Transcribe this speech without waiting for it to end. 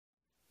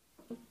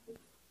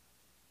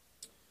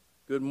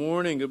Good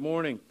morning. Good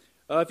morning.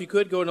 If you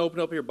could go and open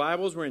up your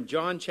Bibles, we're in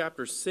John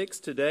chapter 6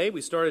 today. We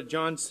started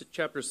John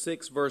chapter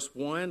 6, verse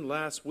 1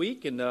 last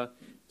week, and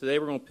today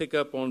we're going to pick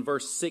up on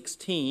verse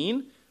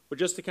 16. But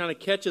just to kind of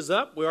catch us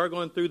up, we are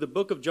going through the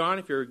book of John.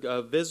 If you're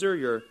a visitor,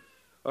 you're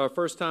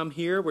first time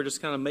here, we're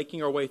just kind of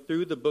making our way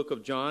through the book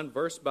of John,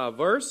 verse by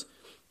verse.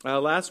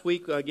 Last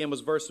week, again,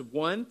 was verse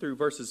 1 through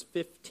verses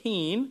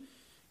 15.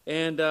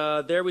 And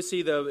there we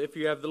see, if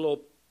you have the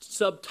little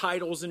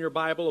subtitles in your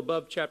Bible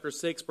above chapter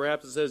 6,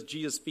 perhaps it says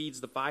Jesus feeds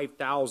the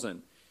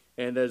 5,000.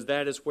 And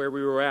that is where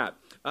we were at.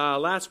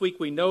 Last week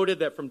we noted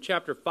that from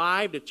chapter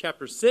 5 to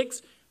chapter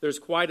 6, there's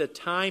quite a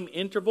time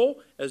interval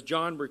as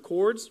John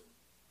records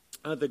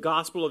the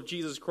gospel of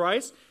Jesus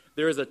Christ.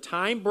 There is a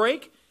time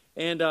break,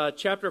 and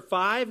chapter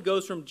 5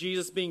 goes from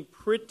Jesus being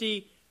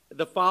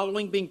the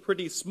following being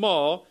pretty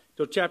small,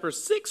 till chapter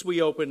 6 we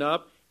open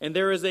up, and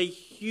there is a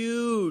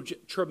huge,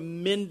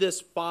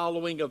 tremendous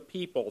following of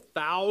people.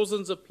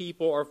 Thousands of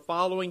people are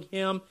following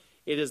him.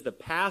 It is the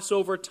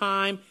Passover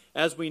time.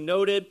 As we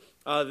noted,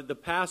 the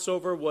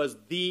Passover was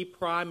the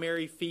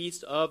primary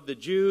feast of the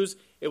Jews.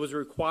 It was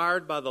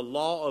required by the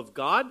law of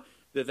God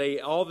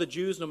that all the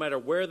Jews, no matter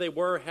where they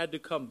were, had to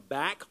come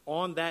back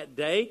on that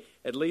day,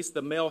 at least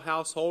the male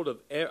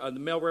the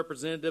male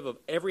representative of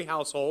every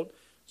household.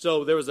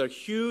 So there was a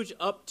huge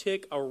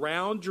uptick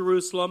around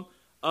Jerusalem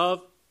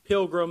of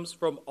pilgrims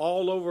from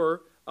all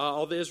over.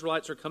 All the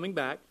Israelites are coming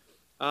back.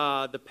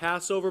 The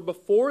Passover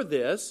before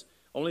this,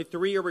 only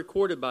 3 are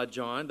recorded by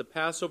John. The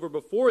Passover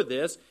before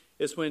this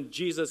is when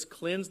Jesus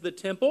cleansed the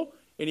temple,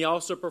 and he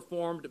also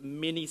performed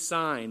many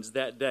signs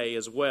that day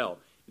as well.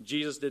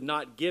 Jesus did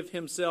not give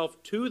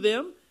himself to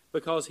them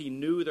because he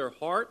knew their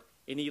heart,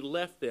 and he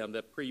left them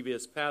that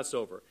previous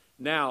Passover.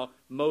 Now,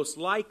 most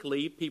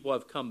likely, people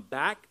have come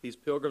back. These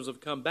pilgrims have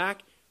come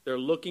back. They're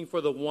looking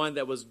for the one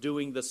that was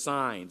doing the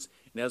signs.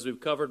 And as we've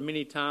covered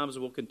many times,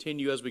 we'll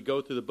continue as we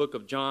go through the book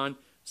of John,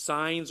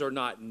 signs are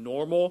not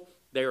normal.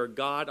 They are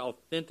God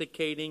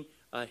authenticating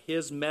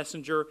his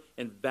messenger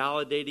and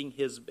validating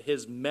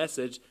his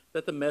message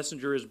that the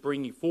messenger is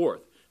bringing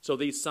forth. So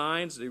these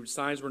signs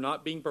were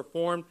not being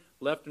performed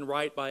left and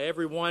right by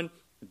everyone.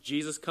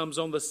 Jesus comes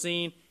on the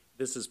scene.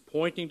 This is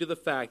pointing to the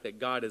fact that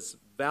God is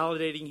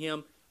validating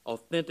him,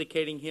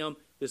 authenticating him.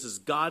 This is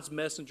God's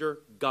messenger,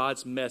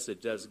 God's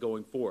message that's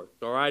going forth.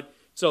 All right?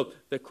 So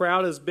the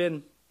crowd has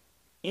been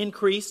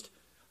increased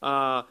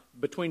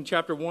between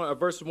chapter 1,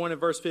 verse 1 and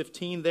verse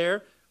 15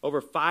 there.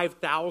 Over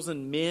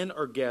 5,000 men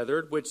are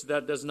gathered, which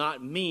that does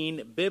not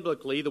mean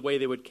biblically, the way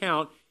they would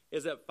count,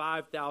 is that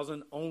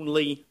 5,000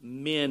 only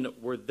men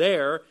were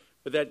there,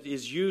 but that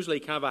is usually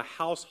kind of a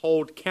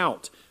household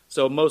count.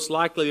 So most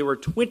likely there were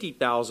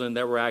 20,000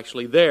 that were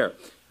actually there.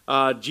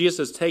 Jesus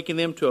has taken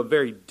them to a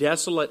very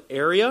desolate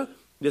area.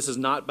 This is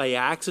not by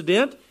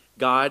accident.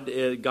 God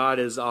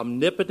is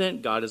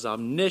omnipotent. God is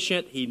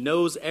omniscient. He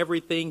knows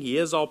everything. He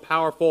is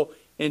all-powerful,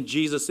 and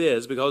Jesus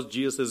is, because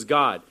Jesus is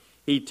God.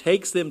 He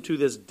takes them to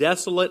this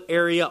desolate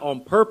area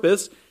on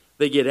purpose.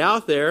 They get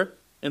out there,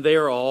 and they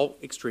are all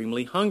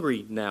extremely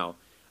hungry now.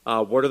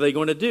 What are they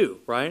going to do,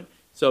 right?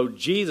 So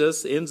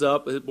Jesus ends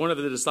up, one of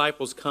the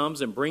disciples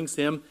comes and brings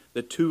him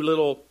the 2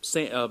 little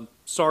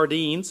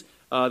sardines,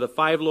 the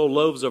 5 little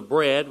loaves of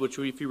bread, which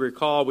if you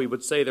recall, we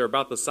would say they're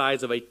about the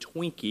size of a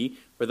Twinkie.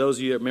 For those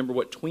of you that remember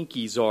what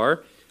Twinkies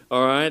are,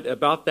 all right,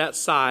 about that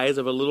size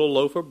of a little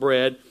loaf of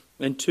bread,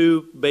 and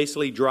 2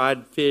 basically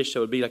dried fish that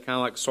would be kind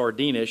of like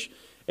sardine-ish.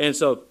 And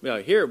so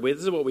here, this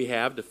is what we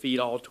have to feed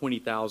all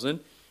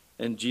 20,000.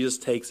 And Jesus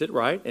takes it,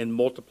 right, and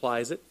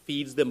multiplies it,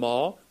 feeds them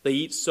all. They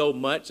eat so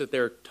much that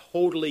they're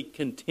totally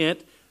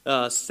content,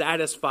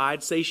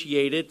 satisfied,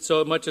 satiated,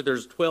 so much that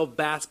there's 12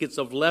 baskets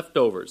of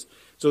leftovers.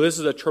 So this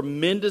is a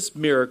tremendous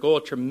miracle,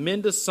 a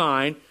tremendous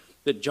sign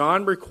that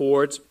John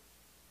records,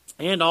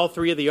 and all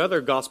 3 of the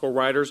other gospel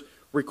writers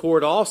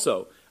record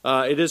also.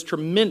 It is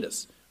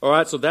tremendous. All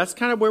right, so that's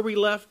kind of where we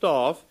left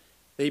off.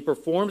 He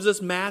performs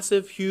this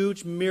massive,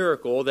 huge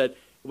miracle that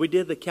we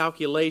did the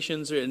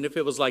calculations, and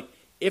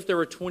if there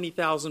were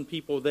 20,000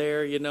 people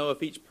there,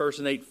 if each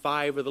person ate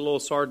 5 of the little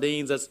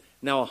sardines, that's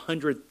now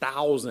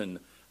 100,000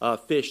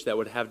 fish that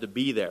would have to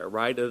be there,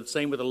 right? The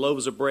same with the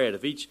loaves of bread.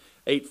 If each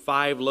ate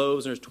 5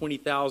 loaves and there's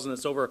 20,000,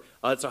 it's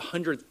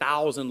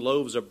 100,000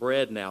 loaves of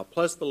bread now,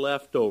 plus the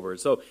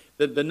leftovers. So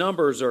the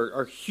numbers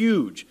are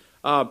huge.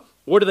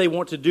 What do they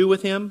want to do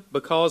with him?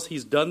 Because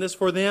he's done this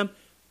for them,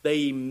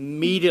 they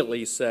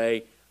immediately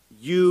say,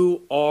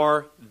 "You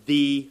are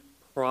the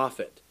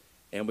prophet."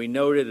 And we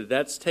noted that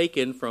that's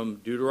taken from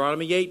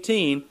Deuteronomy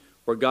 18,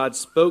 where God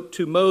spoke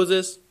to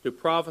Moses to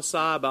prophesy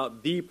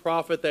about the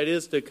prophet that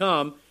is to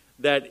come,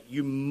 that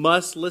you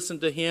must listen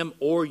to him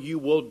or you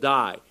will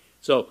die.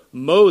 So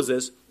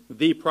Moses,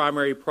 the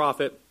primary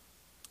prophet,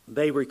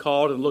 they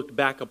recalled and looked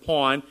back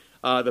upon.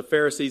 The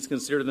Pharisees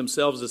considered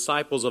themselves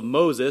disciples of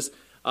Moses.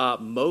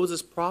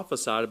 Moses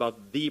prophesied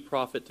about the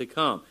prophet to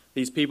come.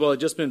 These people had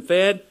just been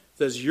fed.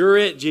 Says, "You're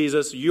it,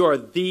 Jesus. You are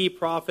the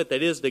prophet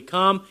that is to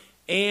come,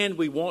 and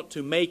we want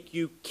to make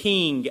you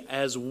king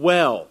as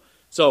well."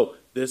 So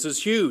this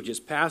is huge. It's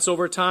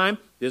Passover time.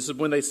 This is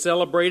when they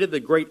celebrated the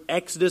great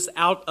exodus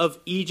out of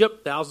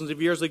Egypt thousands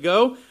of years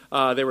ago.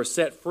 They were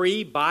set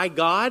free by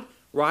God,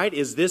 right?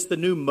 Is this the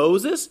new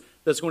Moses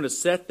that's going to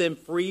set them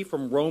free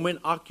from Roman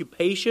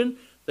occupation?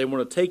 They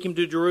want to take him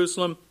to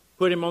Jerusalem,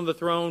 put him on the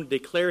throne,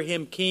 declare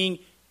him king.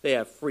 They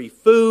have free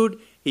food.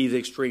 He's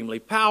extremely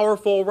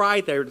powerful,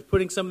 right? They're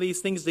putting some of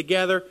these things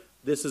together.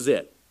 This is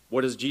it.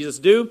 What does Jesus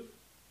do?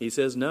 He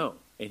says no.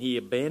 And he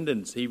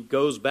abandons, he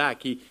goes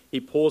back. He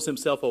pulls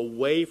himself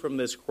away from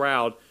this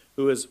crowd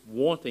who is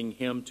wanting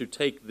him to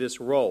take this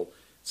role.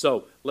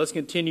 So let's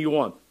continue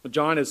on.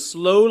 John is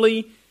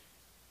slowly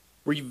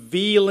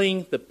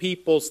revealing the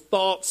people's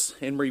thoughts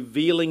and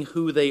revealing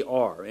who they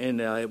are. And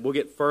we'll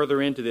get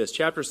further into this.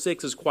 Chapter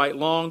 6 is quite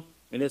long,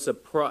 and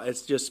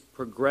it's just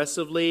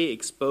progressively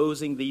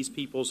exposing these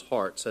people's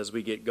hearts as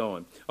we get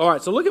going. All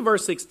right, so look at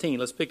verse 16.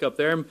 Let's pick up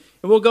there. And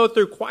we'll go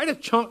through quite a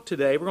chunk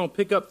today. We're going to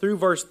pick up through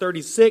verse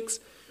 36.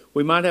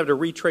 We might have to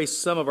retrace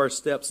some of our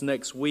steps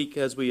next week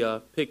as we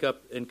pick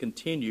up and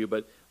continue,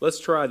 but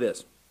let's try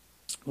this.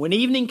 When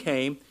evening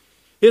came,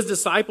 his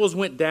disciples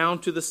went down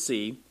to the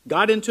sea,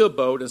 got into a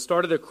boat, and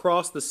started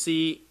across the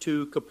sea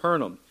to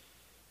Capernaum.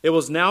 It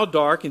was now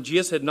dark, and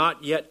Jesus had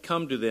not yet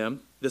come to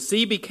them. The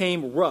sea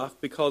became rough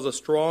because a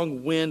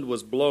strong wind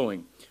was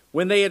blowing.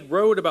 When they had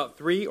rowed about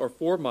 3 or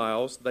 4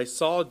 miles, they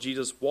saw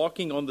Jesus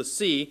walking on the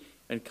sea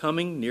and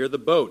coming near the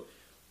boat,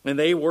 and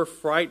they were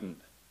frightened.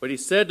 But he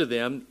said to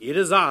them, "It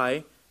is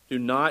I, do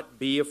not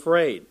be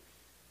afraid."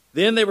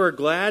 Then they were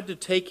glad to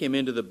take him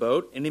into the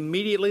boat, and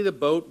immediately the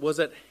boat was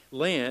at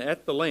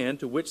the land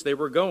to which they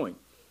were going.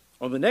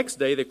 On the next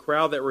day, the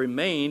crowd that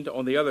remained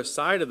on the other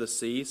side of the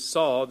sea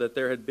saw that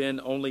there had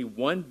been only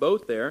one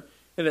boat there,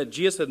 and that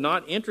Jesus had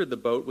not entered the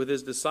boat with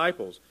his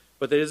disciples,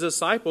 but that his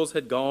disciples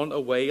had gone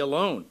away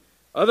alone.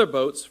 Other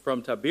boats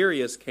from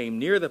Tiberias came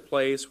near the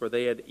place where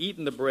they had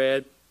eaten the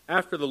bread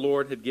after the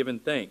Lord had given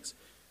thanks.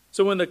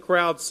 So when the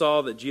crowd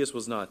saw that Jesus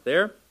was not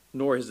there,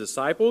 nor his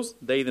disciples,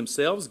 they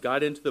themselves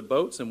got into the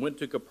boats and went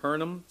to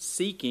Capernaum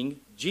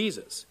seeking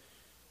Jesus.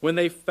 When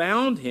they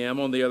found him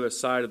on the other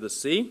side of the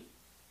sea,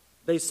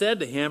 they said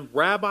to him,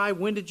 "Rabbi,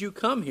 when did you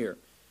come here?"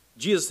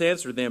 Jesus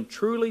answered them,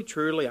 "Truly,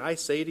 truly, I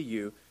say to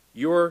you,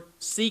 you're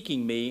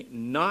seeking me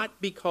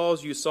not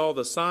because you saw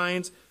the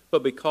signs,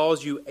 but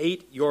because you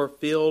ate your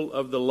fill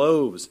of the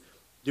loaves.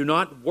 Do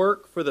not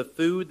work for the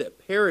food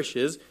that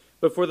perishes,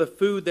 but for the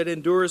food that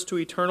endures to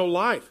eternal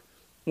life,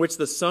 which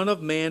the Son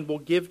of Man will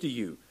give to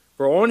you.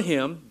 For on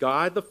him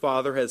God the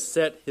Father has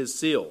set his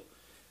seal."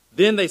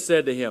 Then they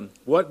said to him,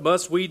 "What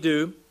must we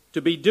do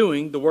to be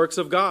doing the works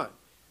of God?"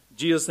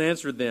 Jesus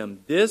answered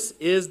them, "This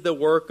is the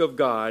work of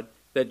God,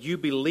 that you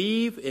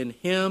believe in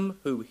him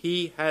who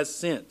he has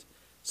sent."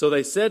 So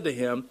they said to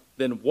him,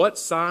 "Then what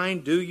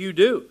sign do you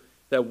do,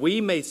 that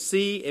we may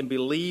see and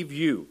believe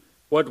you?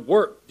 What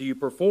work do you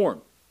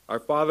perform? Our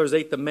fathers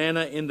ate the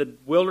manna in the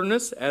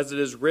wilderness, as it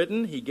is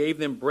written, he gave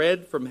them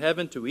bread from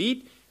heaven to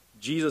eat."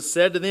 Jesus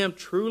said to them,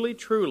 "Truly,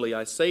 truly,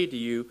 I say to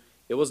you,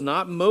 it was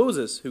not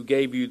Moses who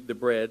gave you the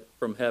bread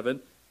from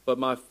heaven, but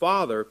my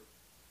Father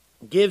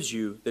gives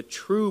you the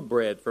true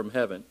bread from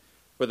heaven.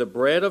 For the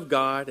bread of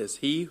God is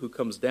he who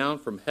comes down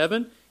from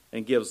heaven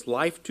and gives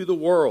life to the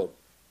world."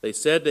 They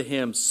said to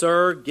him,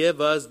 "Sir,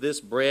 give us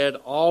this bread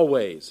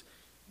always."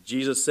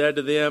 Jesus said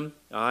to them,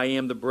 "I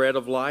am the bread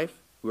of life.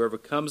 Whoever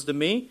comes to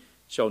me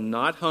shall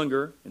not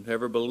hunger, and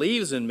whoever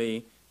believes in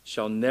me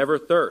shall never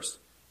thirst.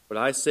 But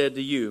I said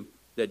to you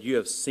that you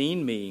have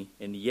seen me,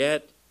 and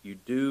yet you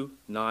do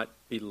not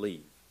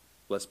believe."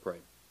 Let's pray.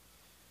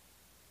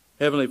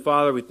 Heavenly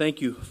Father, we thank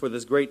you for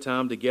this great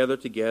time together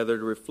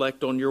to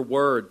reflect on your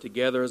word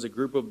together as a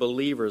group of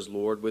believers,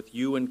 Lord, with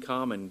you in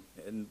common.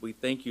 And we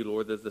thank you,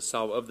 Lord, that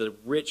of the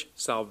rich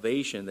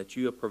salvation that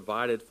you have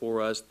provided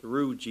for us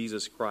through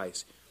Jesus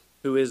Christ,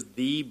 who is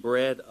the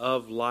bread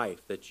of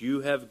life that you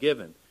have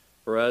given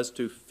for us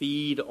to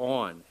feed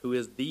on, who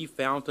is the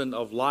fountain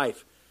of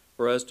life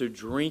for us to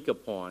drink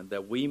upon,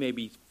 that we may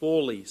be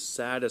fully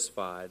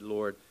satisfied,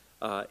 Lord,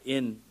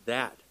 in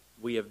that.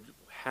 We have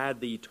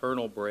had the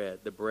eternal bread,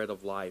 the bread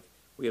of life.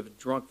 We have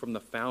drunk from the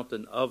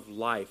fountain of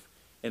life,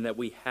 and that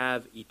we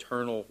have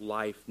eternal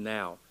life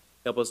now.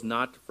 Help us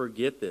not to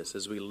forget this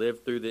as we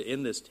live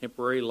in this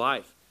temporary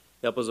life.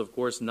 Help us, of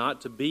course,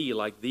 not to be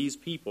like these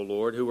people,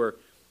 Lord, who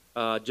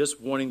are just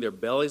wanting their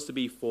bellies to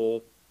be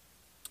full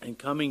and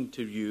coming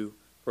to you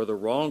for the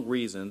wrong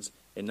reasons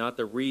and not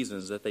the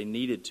reasons that they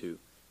needed to.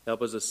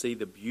 Help us to see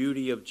the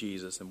beauty of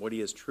Jesus and what he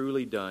has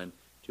truly done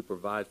to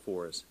provide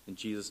for us. In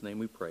Jesus' name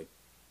we pray.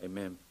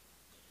 Amen.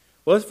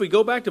 Well, if we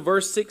go back to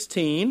verse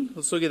 16,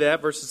 let's look at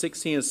that, verses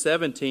 16 and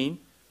 17.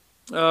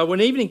 When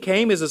evening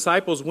came, his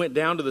disciples went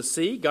down to the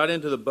sea, got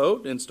into the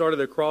boat, and started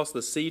across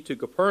the sea to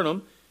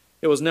Capernaum.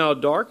 It was now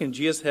dark, and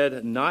Jesus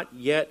had not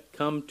yet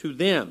come to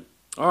them.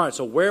 All right,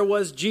 so where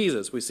was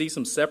Jesus? We see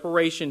some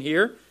separation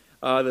here.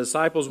 The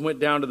disciples went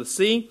down to the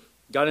sea,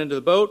 got into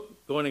the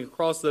boat, going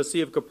across the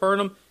Sea of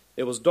Capernaum.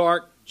 It was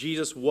dark.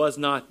 Jesus was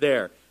not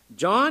there.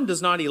 John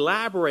does not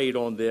elaborate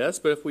on this,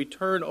 but if we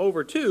turn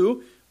over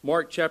to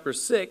Mark chapter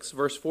 6,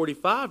 verse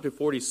 45 to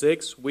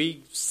 46,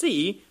 we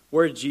see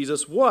where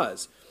Jesus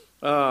was.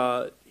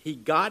 He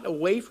got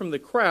away from the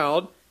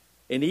crowd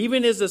and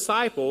even his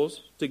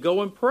disciples to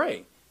go and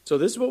pray. So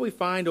this is what we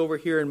find over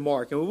here in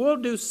Mark. And we will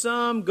do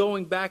some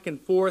going back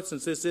and forth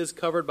since this is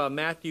covered by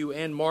Matthew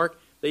and Mark.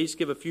 They each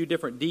give a few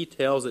different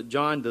details that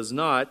John does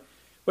not.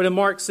 But in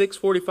Mark 6,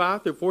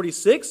 45 through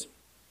 46,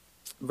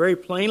 very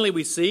plainly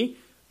we see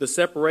the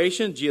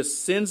separation. Jesus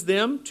sends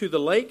them to the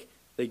lake.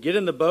 They get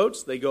in the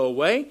boats. They go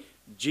away.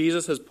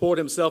 Jesus has pulled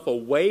himself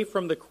away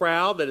from the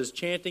crowd that is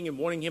chanting and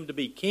wanting him to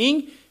be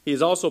king. He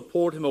has also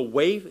pulled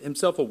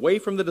himself away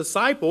from the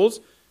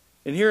disciples.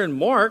 And here in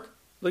Mark,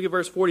 look at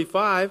verse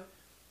 45.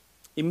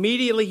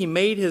 Immediately he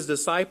made his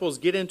disciples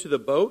get into the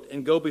boat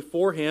and go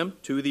before him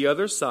to the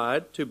other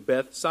side, to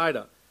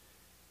Bethsaida,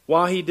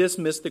 while he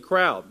dismissed the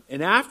crowd.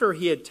 And after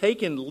he had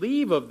taken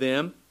leave of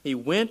them, he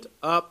went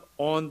up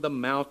on the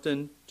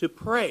mountain to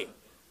pray.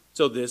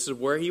 So this is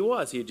where he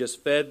was. He had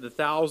just fed the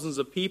thousands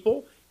of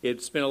people. He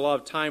had spent a lot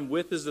of time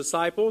with his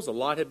disciples. A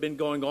lot had been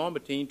going on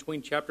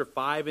between chapter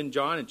 5 in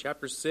John and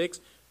chapter 6.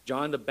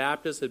 John the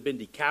Baptist had been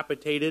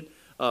decapitated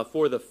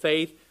for the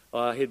faith.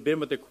 He had been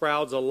with the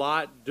crowds a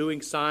lot,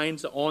 doing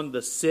signs on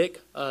the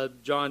sick,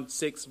 John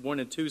 6, 1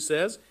 and 2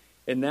 says.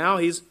 And now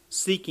he's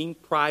seeking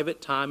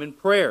private time in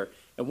prayer.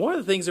 And one of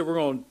the things that we're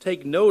going to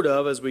take note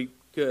of as we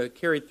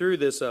carry through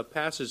this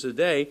passage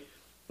today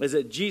is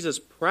that Jesus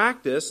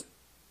practiced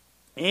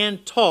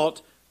and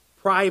taught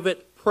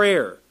private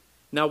prayer.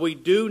 Now, we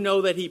do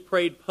know that he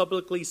prayed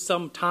publicly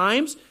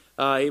sometimes.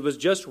 It was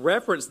just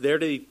referenced there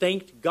that he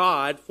thanked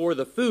God for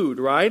the food,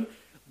 right?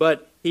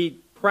 But he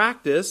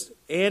practiced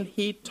and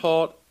he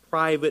taught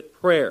private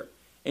prayer.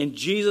 And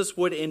Jesus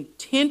would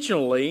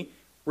intentionally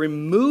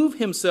remove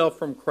himself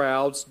from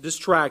crowds,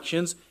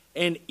 distractions,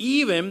 and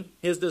even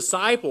his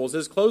disciples,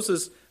 his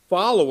closest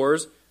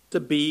followers, to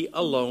be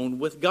alone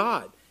with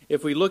God.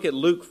 If we look at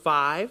Luke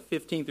 5,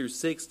 15 through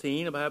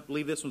 16, I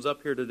believe this one's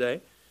up here today.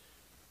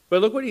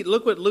 But look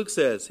what Luke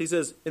says. He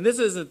says, and this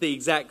isn't the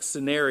exact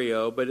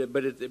scenario, but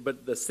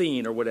the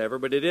scene or whatever,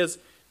 but it is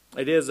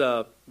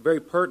very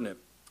pertinent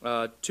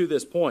to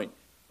this point.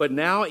 But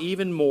now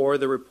even more,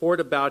 the report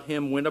about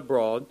him went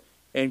abroad,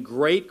 and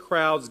great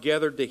crowds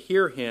gathered to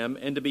hear him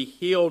and to be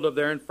healed of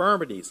their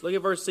infirmities. Look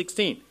at verse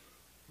 16.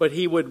 But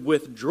he would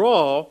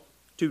withdraw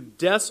to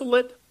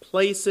desolate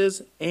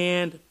places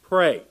and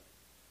pray.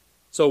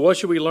 So what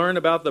should we learn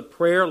about the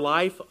prayer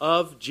life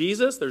of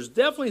Jesus? There's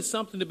definitely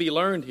something to be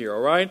learned here, all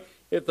right?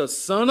 If the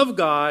Son of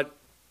God,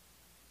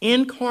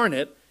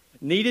 incarnate,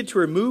 needed to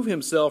remove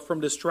himself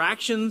from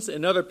distractions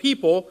and other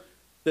people,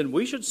 then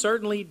we should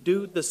certainly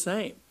do the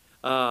same.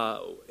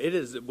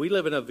 We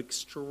live in an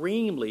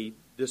extremely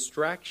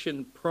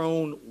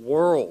distraction-prone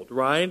world,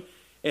 right?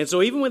 And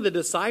so even when the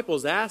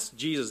disciples asked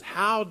Jesus,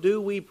 how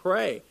do we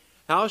pray?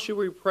 How should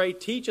we pray?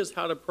 Teach us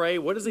how to pray.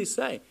 What does he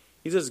say?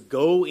 He says,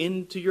 go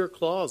into your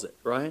closet,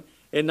 right?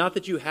 And not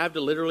that you have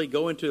to literally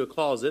go into a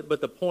closet, but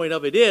the point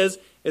of it is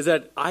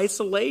that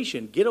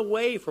isolation. Get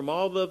away from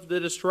all of the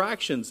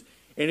distractions.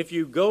 And if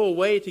you go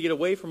away to get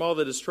away from all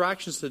the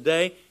distractions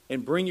today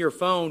and bring your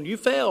phone, you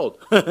failed.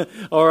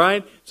 All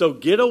right? So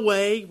get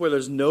away where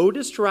there's no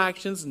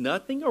distractions,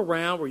 nothing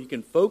around, where you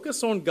can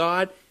focus on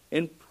God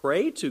and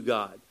pray to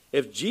God.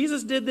 If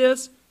Jesus did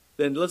this,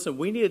 then listen,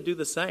 we need to do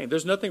the same.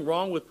 There's nothing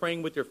wrong with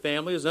praying with your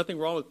family. There's nothing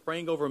wrong with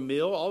praying over a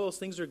meal. All those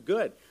things are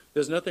good.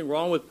 There's nothing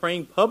wrong with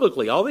praying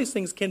publicly. All these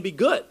things can be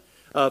good.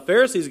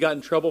 Pharisees got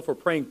in trouble for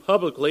praying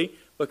publicly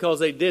because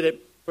they did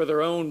it for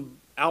their own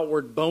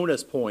outward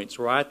bonus points,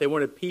 right? They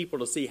wanted people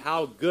to see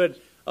how good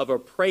of a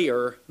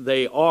prayer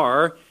they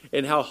are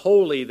and how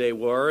holy they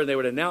were, and they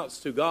would announce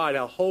to God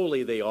how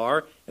holy they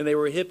are, and they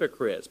were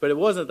hypocrites. But it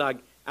wasn't like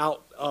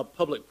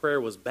public prayer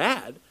was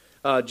bad.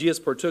 Jesus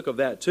partook of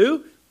that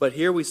too. But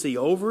here we see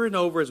over and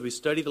over as we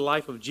study the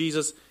life of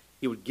Jesus,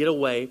 he would get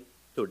away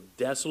to a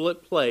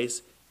desolate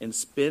place and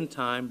spend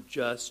time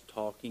just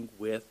talking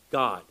with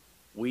God.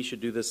 We should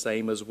do the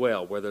same as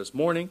well. Whether it's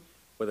morning,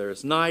 whether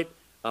it's night,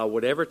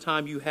 whatever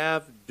time you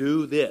have,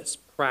 do this.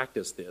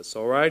 Practice this,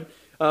 all right?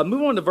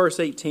 Move on to verse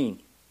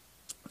 18.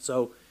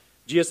 So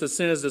Jesus has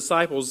sent his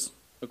disciples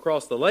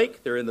across the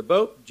lake. They're in the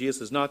boat.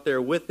 Jesus is not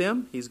there with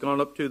them. He's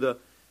gone up to the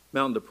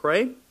mountain to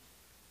pray.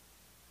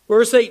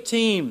 Verse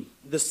 18,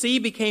 the sea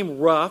became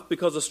rough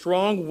because a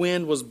strong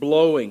wind was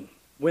blowing.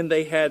 When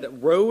they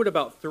had rowed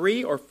about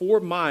 3 or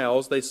 4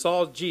 miles, they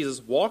saw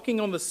Jesus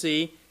walking on the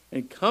sea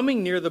and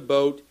coming near the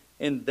boat,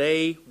 and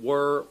they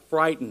were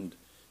frightened.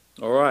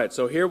 All right,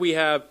 so here we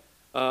have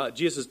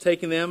Jesus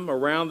taking them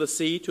around the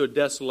sea to a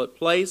desolate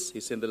place.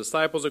 He sent the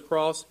disciples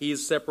across. He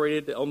is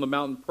separated on the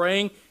mountain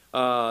praying.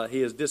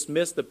 He has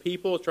dismissed the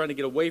people, trying to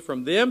get away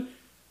from them.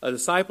 The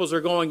disciples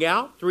are going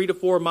out, 3 to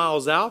 4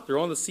 miles out. They're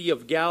on the Sea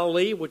of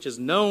Galilee, which is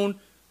known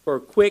for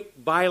quick,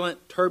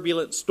 violent,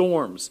 turbulent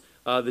storms.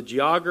 The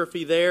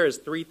geography there is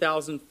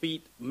 3,000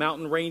 feet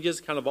mountain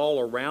ranges kind of all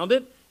around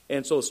it.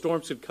 And so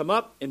storms could come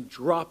up and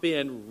drop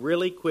in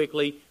really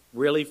quickly,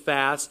 really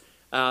fast.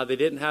 They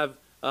didn't have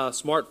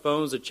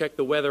smartphones to check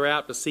the weather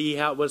app to see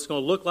what it's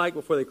going to look like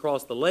before they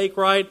cross the lake,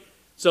 right?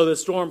 So the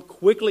storm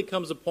quickly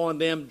comes upon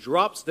them,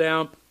 drops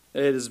down,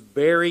 and it is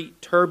very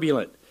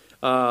turbulent.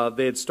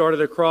 They had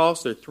started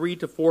across. They're 3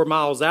 to 4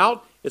 miles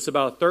out. It's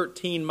about a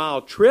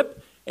 13-mile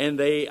trip, and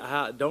they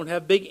don't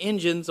have big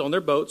engines on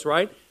their boats,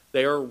 right?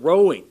 They are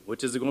rowing,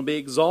 which is going to be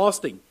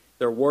exhausting.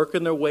 They're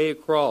working their way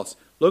across.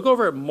 Look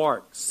over at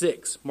Mark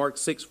 6,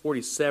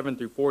 47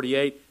 through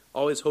 48.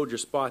 Always hold your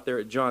spot there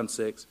at John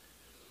 6.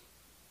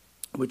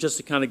 But just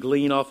to kind of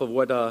glean off of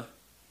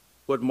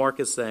what Mark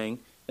is saying.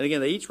 And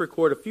again, they each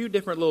record a few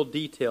different little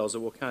details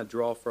that we'll kind of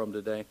draw from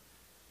today.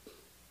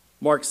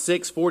 Mark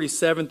 6,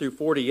 47 through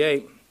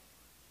 48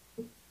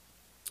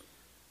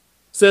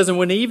 says, "And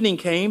when evening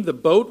came, the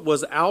boat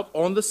was out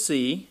on the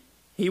sea.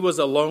 He was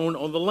alone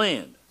on the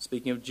land."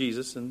 Speaking of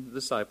Jesus and the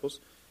disciples.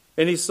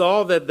 "And he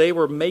saw that they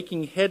were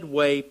making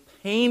headway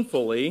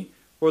painfully,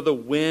 for the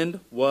wind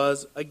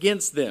was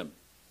against them."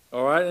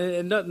 All right,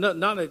 and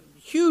not a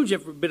huge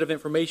bit of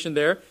information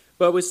there,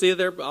 but we see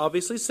they're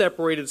obviously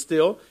separated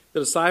still. The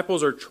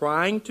disciples are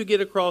trying to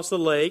get across the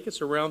lake.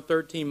 It's around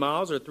 13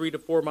 miles or 3 to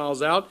 4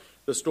 miles out.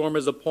 The storm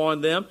is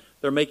upon them.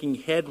 They're making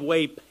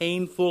headway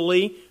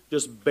painfully,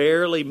 just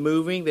barely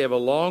moving. They have a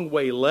long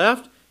way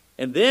left.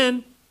 And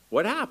then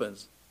what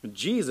happens?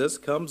 Jesus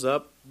comes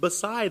up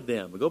beside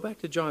them. We go back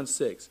to John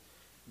 6.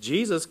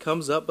 Jesus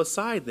comes up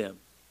beside them.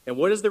 And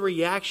what is the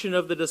reaction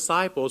of the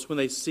disciples when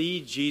they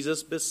see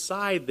Jesus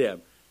beside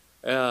them?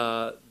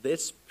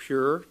 It's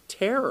pure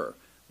terror.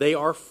 They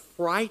are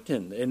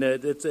frightened, and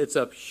it's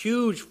a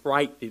huge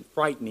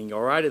frightening.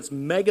 All right, it's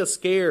mega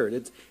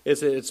scared.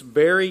 It's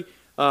very.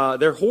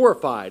 They're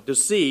horrified to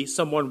see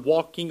someone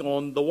walking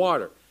on the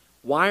water.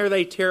 Why are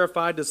they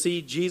terrified to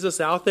see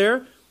Jesus out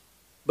there?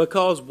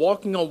 Because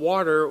walking on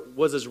water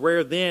was as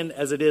rare then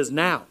as it is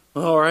now.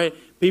 All right,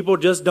 people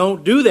just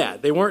don't do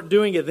that. They weren't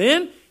doing it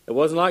then. It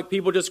wasn't like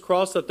people just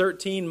crossed the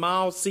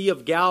 13-mile Sea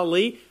of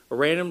Galilee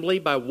randomly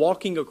by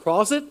walking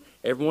across it.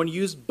 Everyone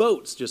used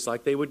boats just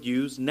like they would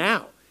use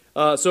now.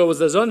 So it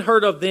was as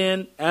unheard of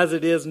then as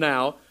it is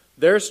now.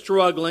 They're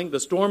struggling. The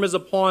storm is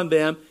upon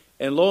them.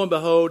 And lo and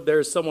behold,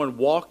 there's someone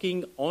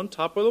walking on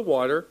top of the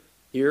water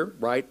here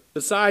right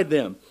beside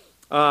them.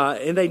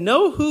 And they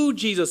know who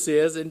Jesus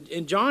is.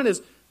 And John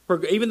is,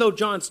 even though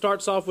John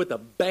starts off with a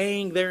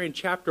bang there in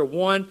chapter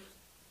 1,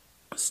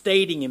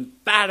 stating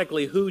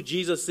emphatically who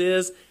Jesus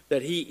is,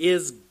 that he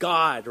is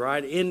God,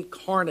 right?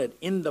 Incarnate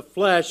in the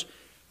flesh.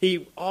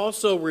 He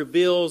also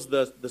reveals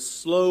the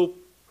slow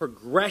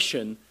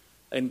progression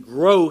and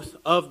growth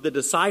of the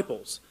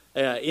disciples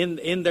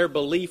in their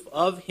belief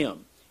of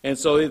him. And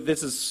so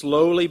this is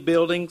slowly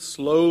building,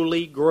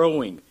 slowly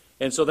growing.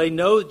 And so they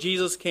know that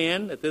Jesus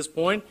can, at this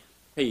point,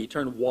 he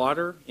turned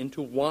water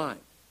into wine.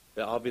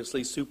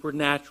 Obviously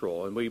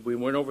supernatural. And we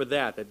went over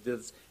that. That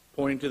is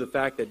pointing to the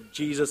fact that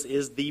Jesus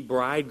is the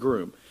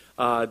bridegroom.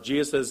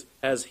 Jesus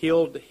has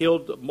healed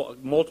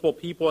multiple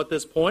people at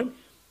this point.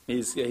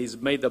 He's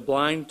made the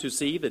blind to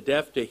see, the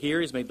deaf to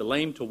hear. He's made the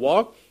lame to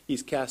walk.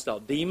 He's cast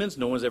out demons.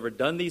 No one's ever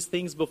done these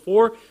things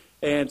before.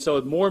 And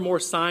so more and more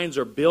signs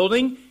are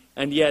building.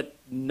 And yet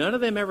none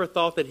of them ever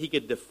thought that he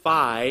could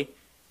defy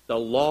the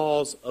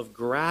laws of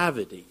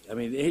gravity. I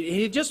mean,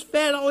 he just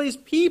fed all these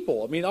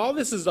people. I mean, all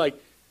this is like,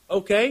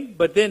 okay.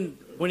 But then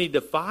when he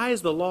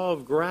defies the law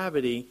of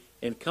gravity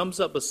and comes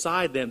up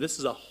beside them, this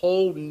is a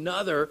whole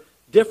nother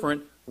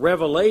different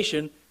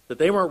revelation that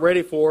they weren't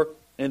ready for,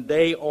 and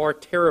they are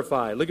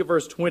terrified. Look at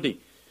verse 20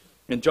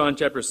 in John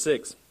chapter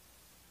 6.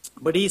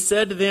 "But he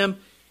said to them,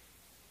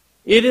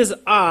 'It is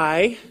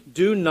I,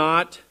 do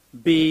not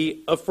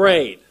be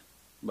afraid.'"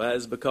 That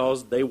is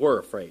because they were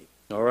afraid.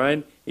 All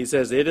right? He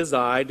says, "It is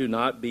I, do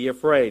not be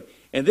afraid."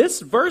 And this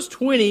verse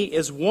 20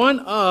 is one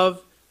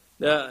of,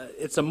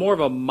 it's a more of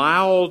a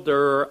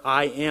milder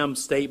I am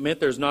statement.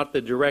 There's not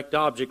the direct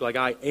object like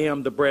I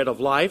am the bread of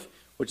life,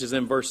 which is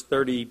in verse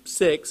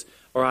 36,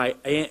 or I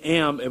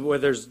am, where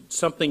there's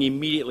something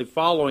immediately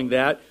following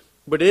that.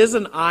 But it is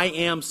an I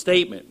am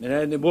statement.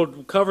 And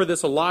we'll cover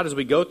this a lot as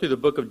we go through the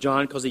book of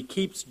John because he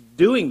keeps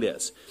doing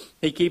this.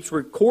 He keeps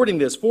recording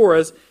this for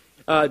us.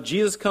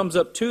 Jesus comes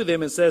up to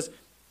them and says,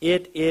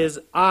 "It is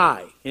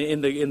I."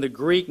 In the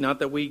Greek, not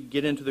that we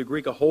get into the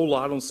Greek a whole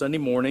lot on Sunday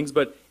mornings,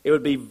 but it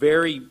would be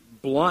very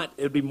blunt.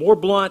 It would be more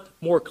blunt,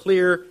 more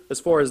clear as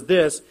far as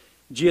this.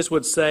 Jesus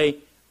would say,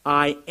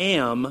 "I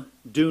am,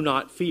 do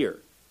not fear."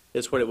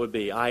 Is what it would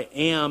be. I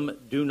am,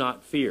 do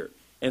not fear.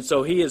 And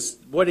so he is,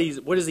 what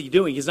is he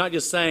doing? He's not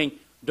just saying,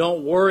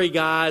 "Don't worry,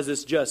 guys,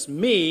 it's just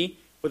me,"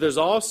 but there's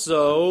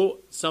also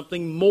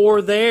something more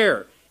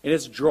there. And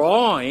it's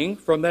drawing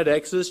from that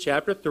Exodus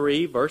chapter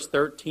 3, verse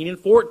 13 and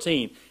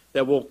 14,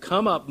 that will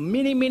come up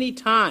many, many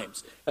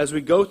times as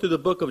we go through the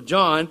book of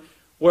John,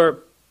 where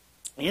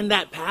in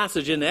that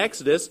passage in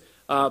Exodus,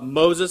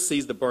 Moses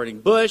sees the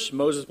burning bush.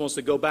 Moses is supposed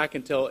to go back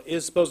and tell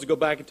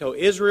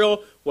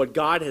Israel what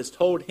God has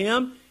told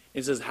him.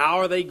 He says, "How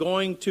are they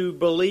going to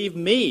believe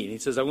me?" And he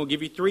says, "I'm going to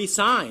give you 3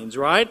 signs,"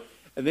 right?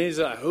 And then he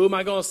says, "Who am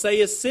I going to say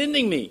is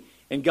sending me?"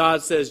 And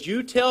God says,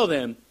 "You tell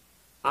them,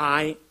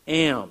 I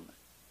am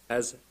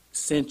has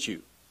sent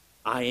you.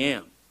 I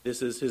am.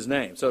 This is his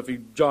name. So if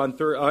you,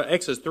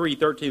 Exodus 3,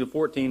 13 to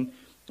 14,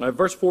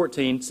 verse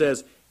 14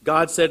 says,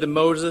 God said to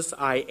Moses,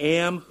 I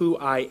am who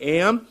I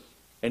am.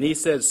 And he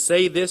said,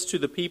 say this to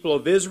the people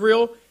of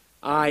Israel,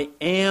 I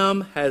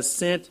am has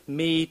sent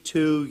me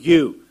to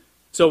you.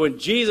 So when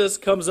Jesus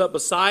comes up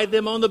beside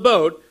them on the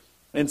boat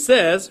and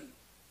says,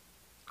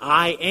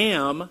 I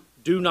am,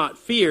 do not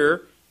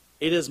fear,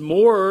 it is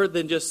more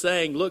than just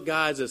saying, look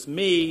guys, it's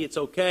me, it's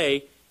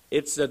okay.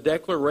 It's a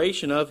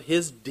declaration of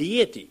his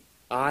deity.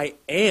 I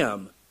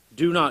am,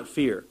 do not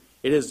fear.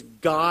 It is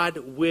God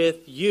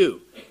with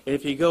you. And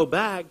if you go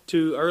back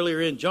to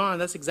earlier in John,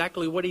 that's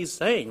exactly what he's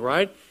saying,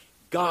 right?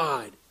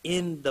 God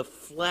in the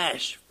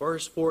flesh,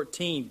 verse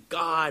 14,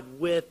 God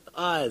with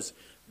us.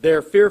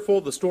 They're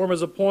fearful, the storm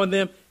is upon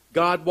them.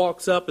 God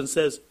walks up and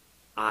says,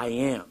 I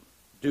am,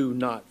 do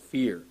not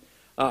fear.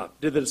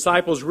 Did the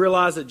disciples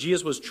realize that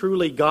Jesus was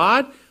truly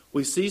God?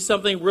 We see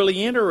something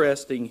really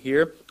interesting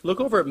here. Look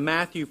over at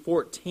Matthew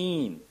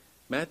 14.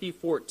 Matthew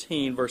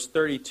 14, verse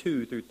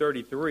 32 through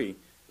 33.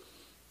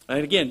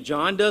 And again,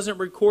 John doesn't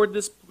record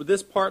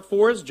this part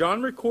for us.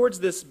 John records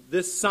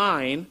this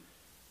sign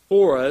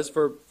for us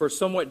for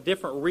somewhat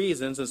different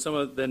reasons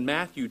than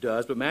Matthew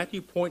does. But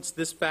Matthew points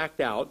this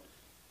fact out.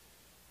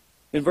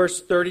 In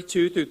verse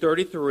 32 through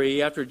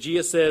 33, after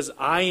Jesus says,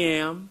 I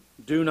am,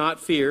 do not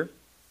fear,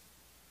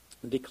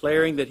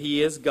 declaring that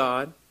he is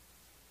God,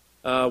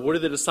 what do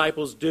the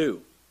disciples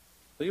do?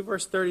 Look at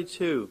verse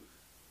 32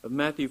 of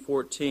Matthew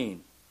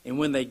 14. And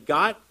when they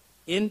got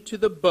into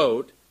the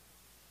boat,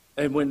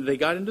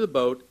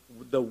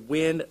 the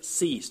wind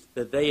ceased.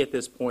 That they at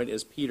this point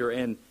is Peter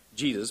and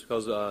Jesus,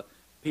 because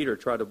Peter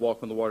tried to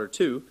walk on the water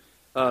too.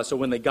 So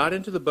when they got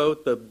into the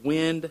boat, the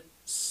wind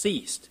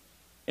ceased.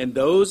 And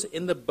those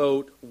in the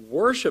boat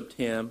worshipped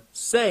him,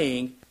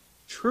 saying,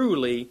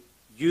 truly,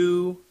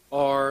 you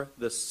are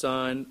the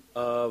Son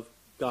of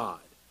God.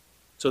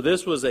 So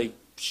this was a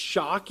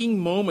shocking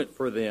moment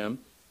for them.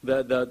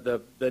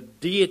 The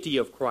deity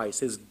of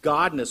Christ, his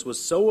godness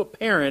was so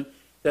apparent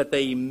that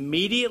they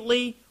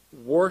immediately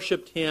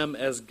worshipped him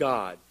as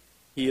God.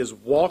 He is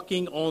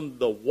walking on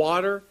the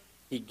water.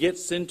 He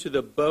gets into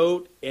the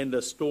boat and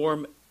the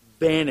storm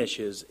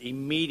vanishes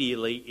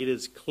immediately. It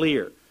is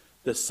clear.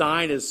 The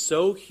sign is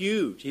so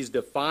huge. He's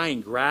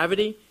defying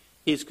gravity.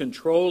 He's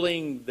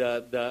controlling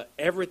the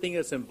everything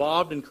that's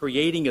involved in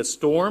creating a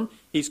storm.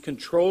 He's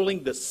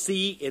controlling the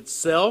sea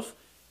itself.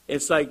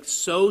 It's like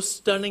so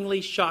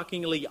stunningly,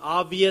 shockingly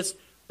obvious.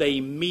 They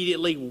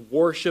immediately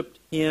worshipped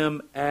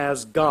him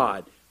as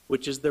God,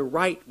 which is the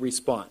right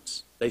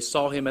response. They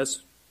saw him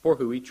as for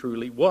who he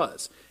truly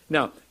was.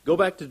 Now, go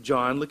back to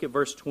John. Look at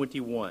verse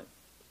 21.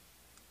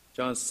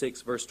 John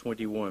 6, verse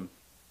 21.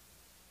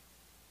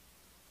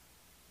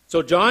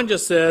 So John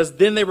just says,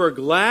 then they were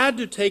glad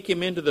to take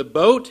him into the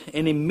boat,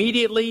 and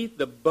immediately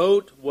the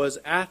boat was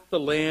at the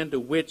land to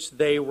which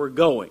they were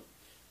going.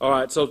 All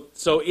right,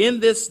 so in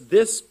this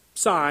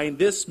sign,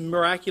 this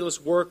miraculous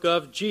work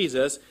of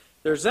Jesus,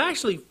 there's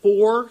actually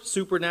 4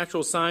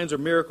 supernatural signs or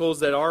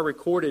miracles that are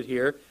recorded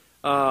here.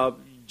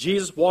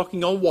 Jesus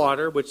walking on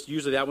water, which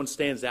usually that one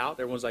stands out.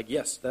 Everyone's like,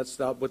 yes, that's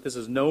what this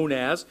is known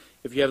as.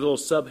 If you have little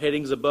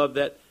subheadings above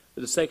that,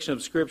 the section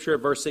of Scripture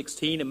at verse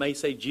 16, it may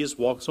say Jesus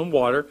walks on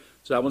water.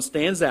 So that one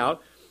stands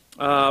out.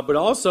 But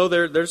also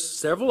there's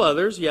several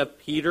others. You have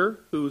Peter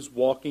who's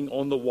walking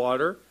on the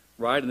water,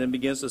 right, and then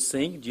begins to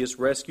sink. Jesus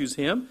rescues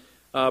him.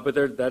 But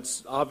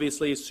that's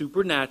obviously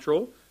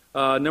supernatural.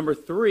 Number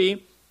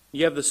 3,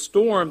 you have the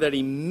storm that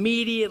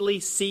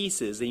immediately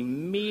ceases,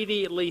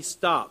 immediately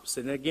stops.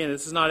 And again,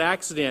 this is not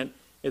accident.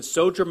 It's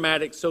so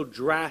dramatic, so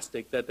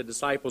drastic that the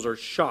disciples are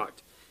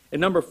shocked.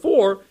 And number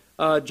 4,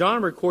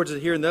 John records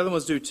it here, and the other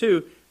ones do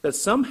too, that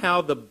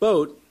somehow the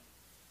boat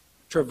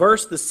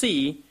traversed the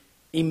sea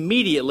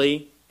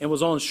immediately and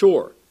was on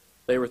shore.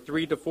 They were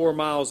 3 to 4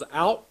 miles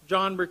out,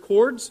 John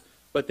records,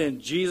 but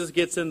then Jesus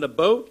gets in the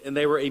boat and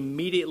they were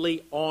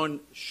immediately on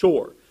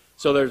shore.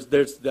 So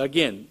there's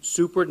again,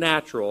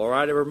 supernatural, all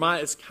right?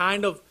 It's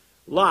kind of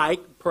like,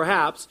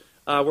 perhaps,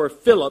 where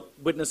Philip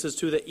witnesses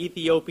to the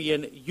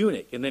Ethiopian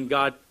eunuch, and then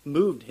God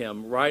moved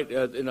him, right,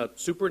 in a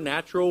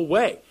supernatural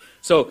way.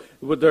 So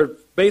there are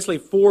basically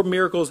 4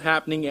 miracles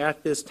happening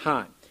at this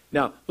time.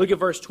 Now, look at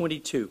verse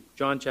 22,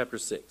 John chapter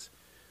 6.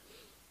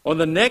 On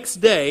the next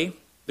day,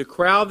 the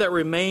crowd that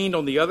remained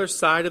on the other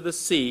side of the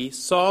sea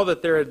saw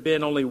that there had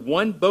been only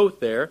one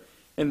boat there,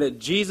 and that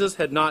Jesus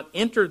had not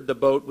entered the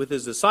boat with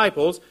his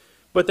disciples,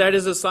 but that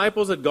his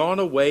disciples had gone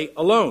away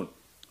alone.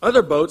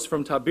 Other boats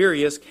from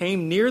Tiberias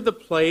came near the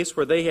place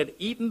where they had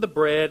eaten the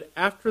bread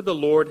after the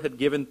Lord had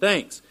given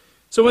thanks.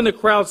 So when the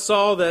crowd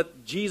saw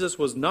that Jesus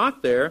was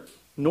not there,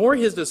 nor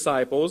his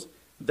disciples,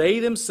 they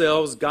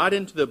themselves got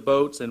into the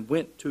boats and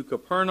went to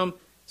Capernaum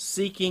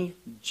seeking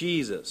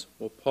Jesus.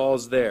 We'll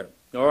pause there.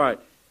 All right.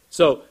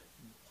 So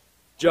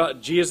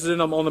Jesus is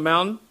on the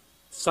mountain.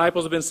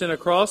 Disciples have been sent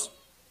across.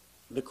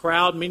 The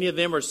crowd, many of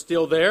them are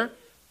still there.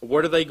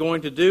 What are they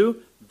going to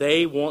do?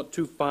 They want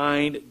to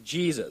find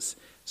Jesus.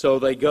 So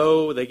they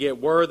go, they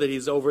get word that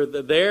he's over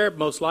there,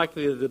 most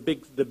likely the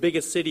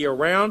biggest city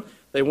around.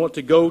 They want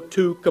to go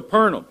to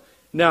Capernaum.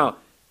 Now,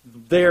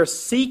 they're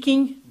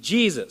seeking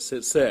Jesus,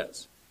 it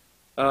says.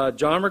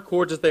 John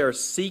records that they are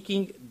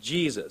seeking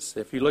Jesus.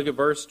 If you look at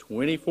verse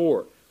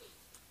 24.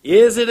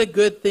 Is it a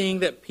good thing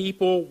that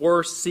people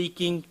were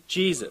seeking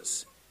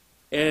Jesus?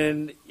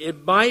 And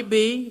it might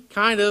be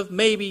kind of,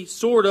 maybe,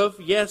 sort of,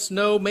 yes,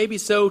 no, maybe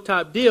so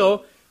type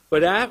deal.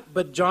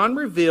 But John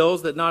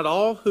reveals that not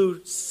all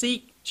who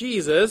seek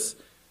Jesus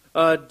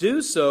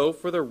do so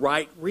for the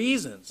right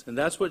reasons. And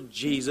that's what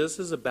Jesus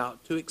is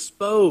about to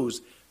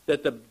expose.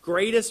 That the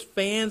greatest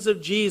fans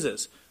of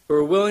Jesus, who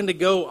are willing to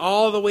go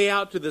all the way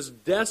out to this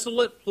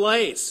desolate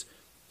place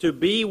to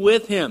be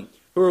with him,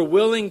 who are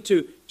willing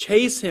to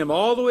chase him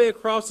all the way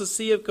across the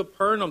Sea of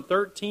Capernaum,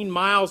 13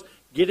 miles,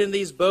 get in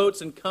these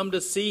boats and come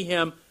to see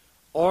him,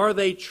 are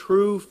they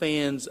true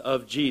fans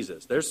of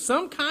Jesus? There's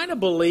some kind of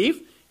belief,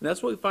 and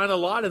that's what we find a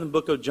lot in the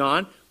book of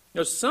John.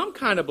 There's some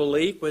kind of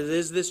belief, but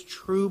is this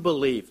true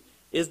belief?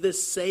 Is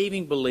this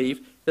saving belief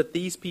that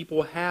these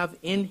people have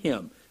in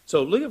him?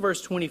 So look at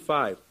verse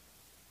 25.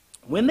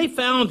 When they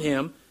found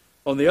him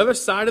on the other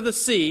side of the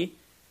sea,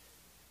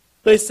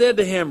 they said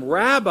to him,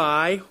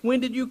 Rabbi,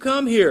 when did you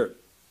come here?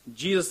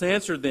 Jesus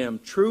answered them,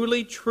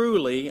 Truly,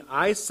 truly,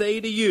 I say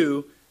to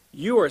you,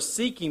 you are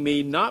seeking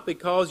me not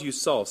because you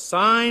saw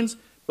signs,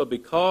 but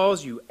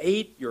because you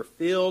ate your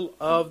fill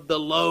of the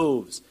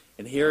loaves.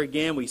 And here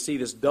again we see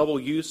this double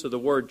use of the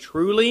word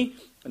truly.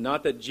 And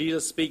not that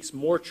Jesus speaks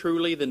more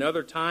truly than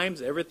other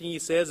times. Everything he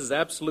says is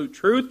absolute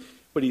truth.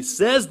 But he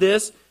says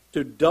this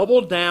to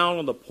double down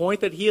on the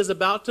point that he is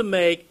about to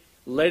make,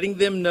 letting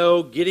them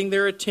know, getting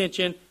their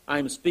attention.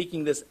 I'm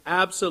speaking this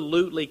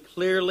absolutely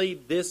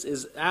clearly. This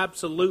is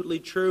absolutely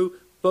true.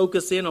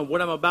 Focus in on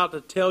what I'm about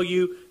to tell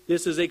you.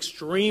 This is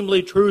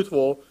extremely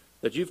truthful,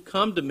 that you've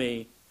come to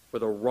me for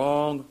the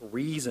wrong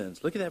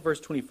reasons. Look at that verse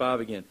 25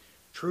 again.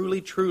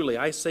 Truly, truly,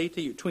 I say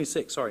to you,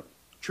 26, sorry.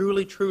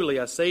 Truly, truly,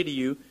 I say to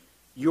you,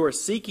 you are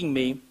seeking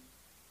me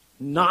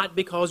not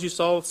because you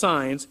saw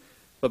signs,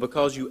 but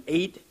because you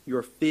ate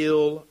your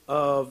fill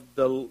of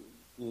the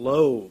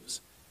loaves.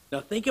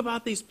 Now think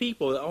about these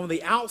people on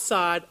the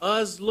outside,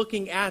 us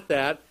looking at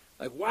that,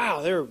 like,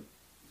 wow, they're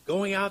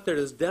going out there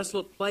to this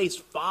desolate place,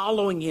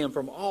 following him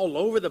from all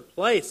over the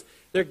place.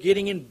 They're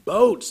getting in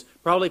boats,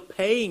 probably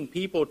paying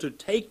people to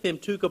take them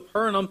to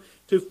Capernaum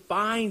to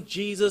find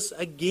Jesus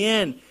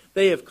again.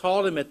 They have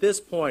called him at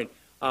this point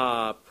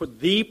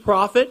the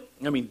prophet,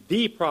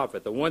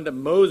 the one that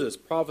Moses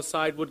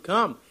prophesied would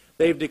come.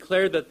 They've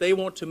declared that they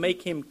want to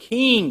make him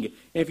king.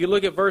 And if you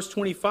look at verse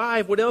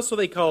 25, what else do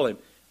they call him?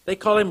 They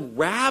call him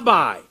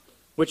rabbi,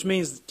 which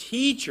means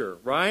teacher,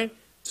 right?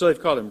 So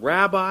they've called him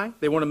rabbi.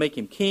 They want to make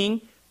him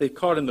king. They've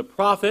called him the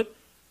prophet.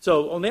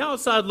 So on the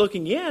outside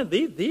looking in,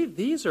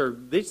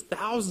 these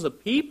thousands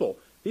of people.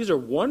 These are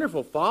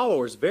wonderful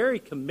followers, very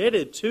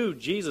committed to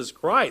Jesus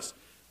Christ.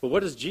 But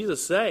what does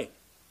Jesus say?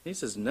 He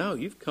says, no,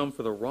 you've come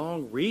for the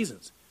wrong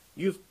reasons.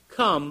 You've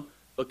come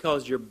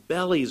because your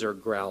bellies are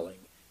growling.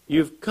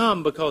 You've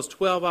come because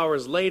 12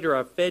 hours later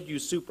I fed you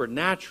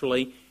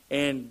supernaturally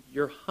and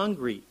you're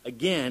hungry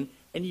again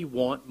and you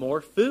want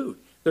more food.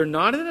 They're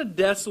not in a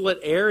desolate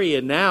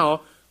area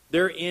now.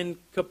 They're in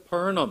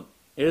Capernaum.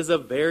 It is a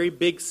very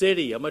big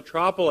city, a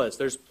metropolis.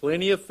 There's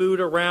plenty of food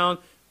around,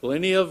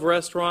 plenty of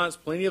restaurants,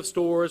 plenty of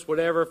stores,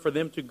 whatever, for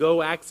them to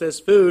go access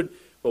food.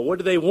 But what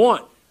do they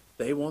want?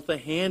 They want the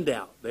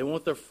handout. They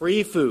want the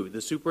free food,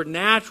 the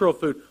supernatural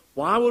food.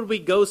 Why would we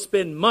go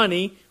spend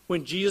money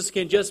when Jesus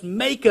can just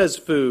make us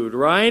food,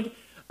 right?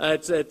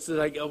 It's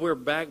like, oh, we're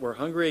back, we're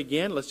hungry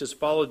again. Let's just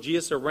follow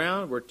Jesus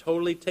around. We're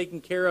totally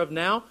taken care of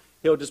now.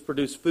 He'll just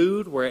produce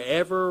food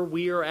wherever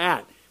we are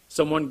at.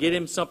 Someone get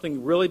him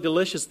something really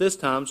delicious this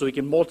time so he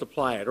can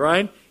multiply it,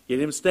 right? Get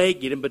him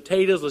steak, get him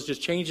potatoes. Let's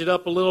just change it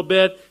up a little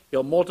bit.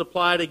 He'll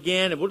multiply it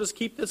again, and we'll just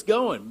keep this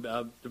going.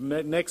 The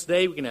next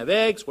day we can have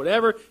eggs,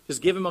 whatever.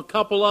 Just give him a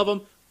couple of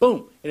them.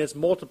 Boom, and it's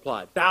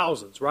multiplied.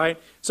 Thousands, right?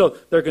 So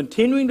they're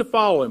continuing to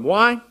follow him.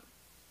 Why?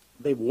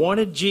 They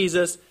wanted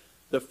Jesus,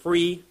 the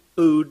free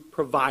food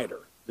provider.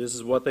 This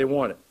is what they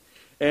wanted.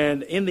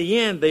 And in the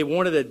end, they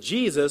wanted a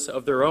Jesus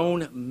of their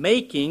own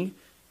making,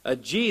 a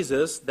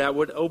Jesus that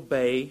would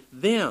obey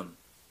them.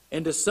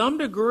 And to some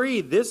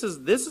degree, this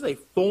is a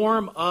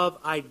form of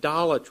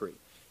idolatry,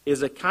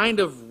 is a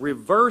kind of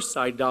reverse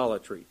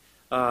idolatry.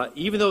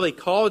 Even though they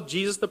called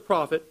Jesus the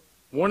prophet,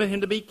 wanted him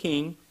to be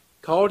king,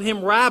 called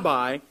him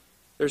rabbi,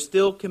 they're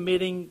still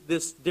committing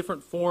this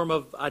different form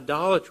of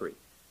idolatry.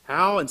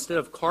 How, instead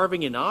of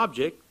carving an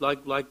object,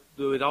 like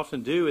they would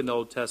often do in the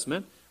Old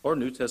Testament, or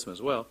New Testament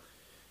as well,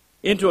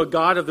 into a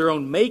god of their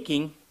own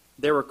making,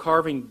 they were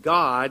carving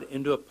God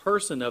into a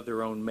person of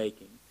their own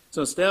making.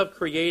 So instead of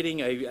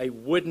creating a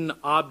wooden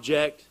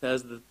object,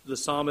 as the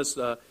psalmist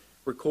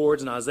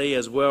records in Isaiah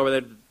as well, where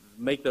they'd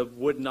make the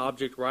wooden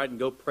object right and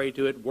go pray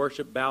to it,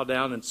 worship, bow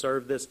down, and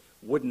serve this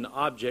wooden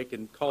object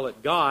and call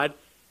it God,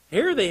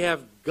 here they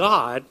have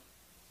God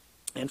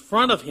in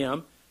front of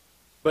him,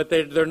 but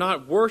they're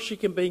not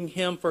worshiping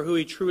him for who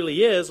he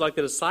truly is, like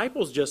the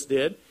disciples just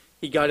did.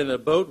 He got in the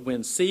boat,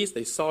 wind ceased,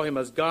 they saw him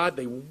as God,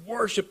 they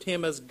worshiped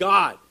him as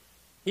God.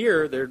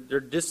 Here, they're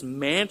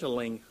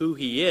dismantling who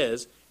he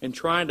is and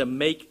trying to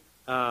make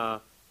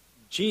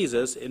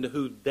Jesus into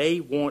who they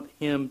want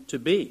him to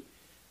be.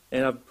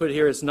 And I've put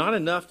here, it's not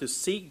enough to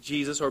seek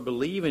Jesus or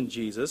believe in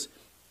Jesus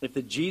if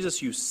the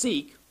Jesus you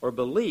seek or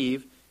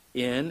believe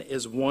in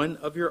is one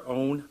of your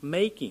own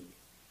making.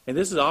 And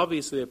this is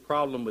obviously a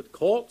problem with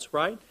cults,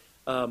 right?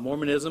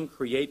 Mormonism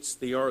creates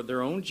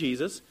their own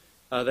Jesus.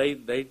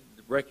 They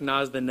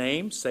recognize the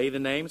name, say the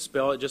name,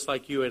 spell it just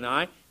like you and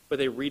I, but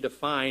they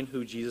redefine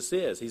who Jesus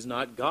is. He's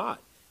not God.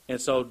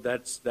 And so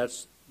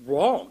that's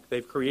wrong.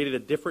 They've created a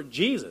different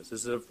Jesus.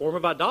 This is a form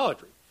of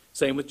idolatry.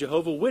 Same with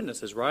Jehovah's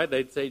Witnesses, right?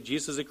 They'd say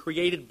Jesus is a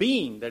created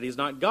being, that he's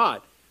not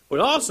God. But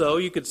also,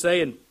 you could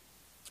say in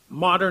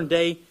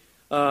modern-day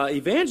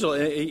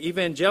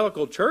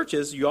evangelical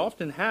churches, you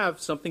often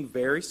have something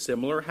very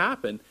similar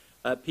happen.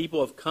 People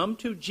have come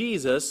to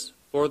Jesus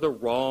for the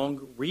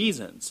wrong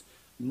reasons,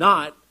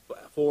 not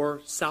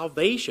for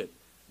salvation,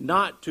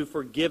 not to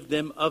forgive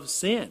them of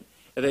sin.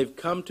 And they've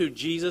come to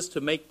Jesus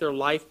to make their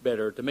life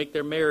better, to make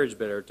their marriage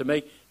better,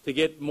 to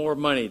get more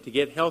money, to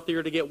get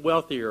healthier, to get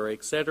wealthier,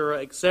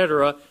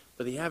 etc.,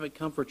 but they haven't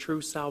come for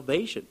true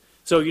salvation.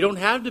 So you don't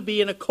have to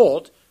be in a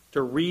cult to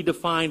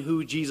redefine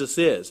who Jesus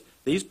is.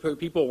 These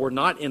people were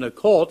not in a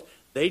cult.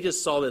 They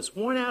just saw this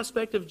one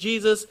aspect of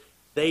Jesus.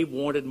 They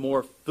wanted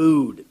more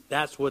food.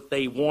 That's what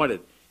they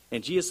wanted.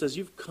 And Jesus says,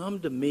 you've come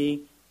to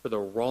me for the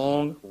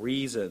wrong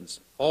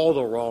reasons, all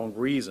the wrong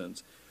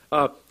reasons.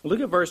 Look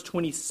at verse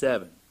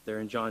 27 there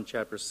in John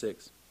chapter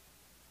 6.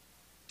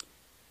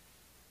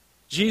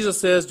 Jesus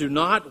says, do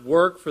not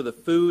work for the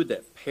food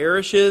that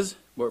perishes,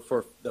 but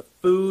for the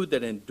food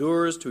that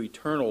endures to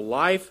eternal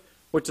life,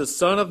 which the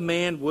Son of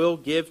Man will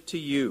give to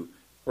you.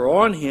 For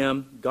on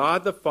him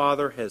God the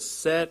Father has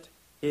set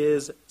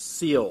his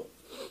seal.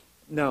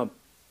 Now,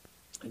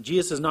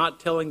 Jesus is not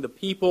telling the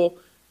people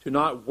to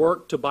not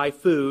work to buy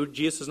food.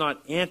 Jesus is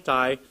not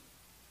anti-working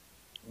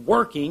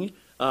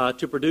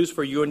to produce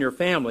for you and your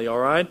family, all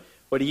right?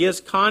 But he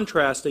is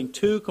contrasting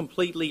two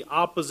completely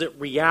opposite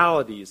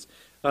realities.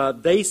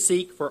 They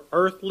seek for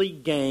earthly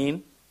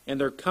gain, and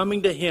they're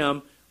coming to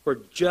him for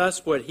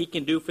just what he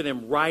can do for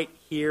them right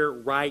here,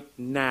 right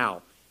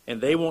now. And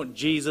they want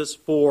Jesus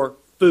for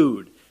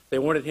food. They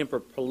wanted him for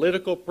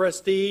political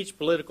prestige,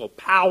 political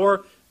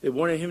power. They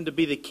wanted him to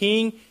be the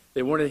king.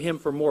 They wanted him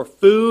for more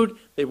food.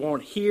 They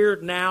want here,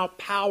 now,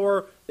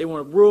 power. They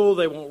want rule.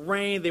 They want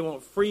reign. They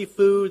want free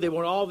food. They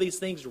want all these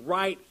things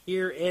right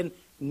here and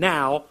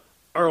now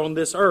are on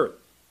this earth.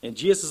 And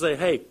Jesus said,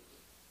 hey,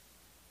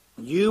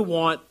 you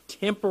want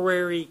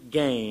temporary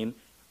gain.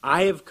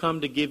 I have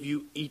come to give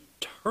you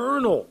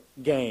eternal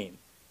gain.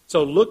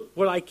 So look,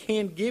 what I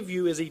can give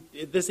you is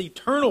this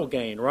eternal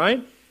gain,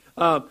 right?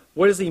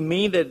 What does he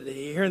mean that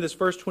here in this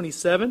verse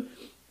 27,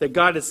 that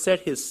God has set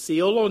his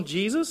seal on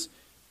Jesus?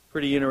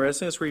 Pretty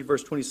interesting. Let's read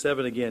verse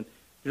 27 again.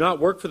 Do not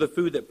work for the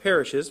food that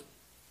perishes,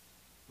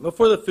 but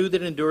for the food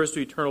that endures to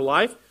eternal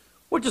life,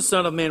 which the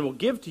Son of Man will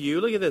give to you.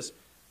 Look at this.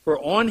 For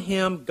on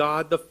him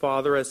God the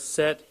Father has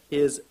set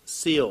his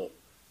seal.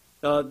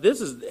 This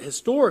is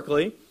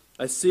historically,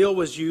 a seal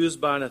was used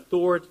by an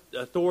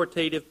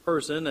authoritative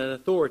person, an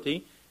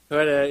authority, who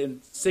had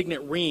an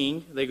signet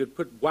ring. They could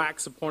put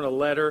wax upon a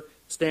letter,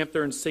 stamp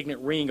their signet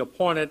ring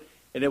upon it,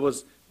 and it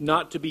was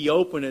not to be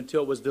opened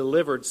until it was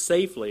delivered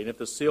safely. And if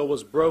the seal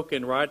was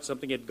broken, right,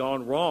 something had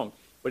gone wrong.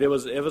 But it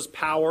was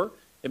power.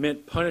 It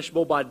meant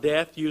punishable by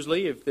death,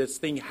 usually, if this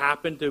thing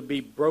happened to be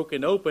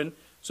broken open.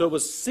 So it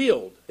was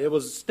sealed. It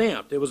was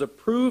stamped. It was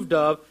approved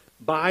of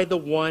by the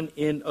one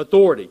in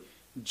authority.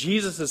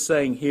 Jesus is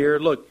saying here,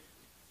 look,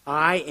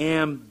 I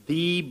am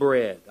the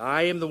bread.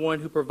 I am the one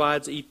who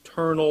provides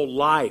eternal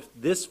life.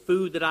 This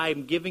food that I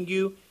am giving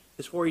you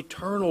is for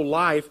eternal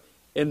life,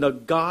 and the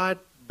God,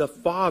 the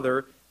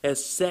Father,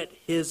 has set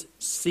his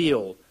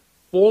seal,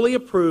 fully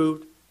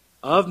approved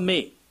of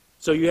me.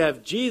 So you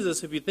have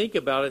Jesus, if you think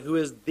about it, who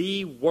is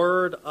the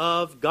Word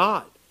of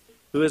God,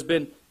 whose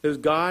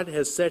God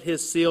has set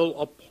his seal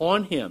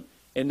upon him.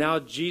 And now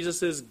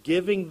Jesus is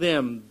giving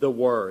them the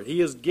Word.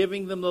 He is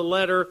giving them the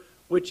letter,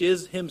 which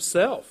is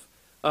himself.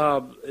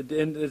 And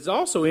it's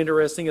also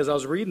interesting, as I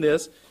was reading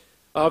this,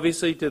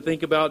 obviously to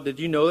think about, did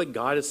you know that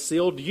God has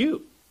sealed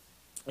you?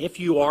 If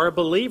you are a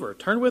believer.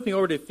 Turn with me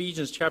over to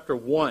Ephesians chapter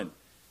 1,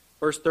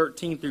 verse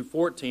 13 through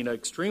 14, an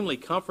extremely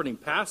comforting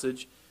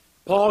passage.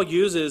 Paul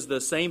uses the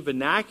same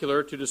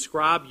vernacular to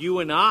describe you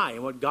and I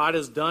and what God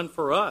has done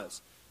for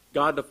us.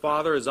 God the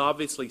Father has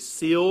obviously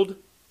sealed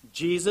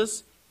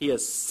Jesus. He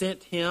has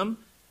sent him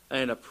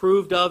and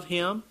approved of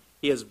him.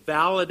 He has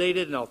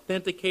validated and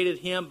authenticated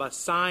him by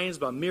signs,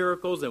 by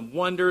miracles and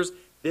wonders.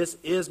 This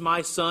is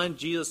my Son,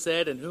 Jesus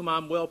said, in whom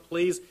I'm well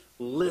pleased.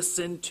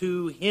 Listen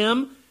to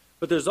him.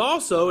 But there's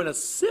also, in a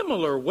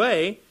similar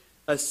way,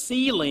 a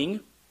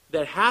sealing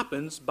that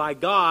happens by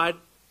God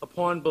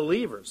upon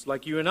believers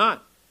like you and I.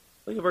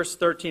 Look at verse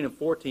 13 and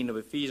 14 of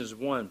Ephesians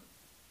 1.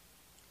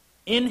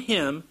 In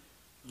him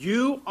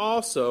you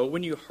also,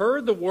 when you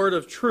heard the word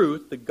of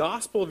truth, the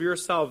gospel of your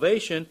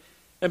salvation,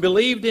 and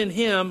believed in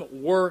him,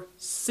 were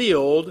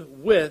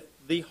sealed with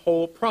the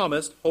whole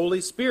promised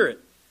Holy Spirit,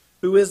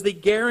 who is the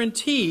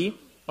guarantee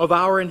of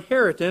our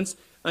inheritance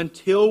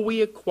until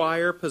we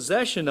acquire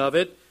possession of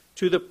it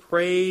to the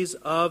praise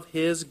of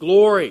his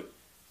glory.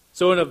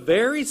 So in a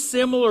very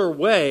similar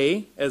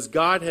way as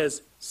God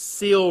has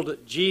sealed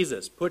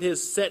Jesus,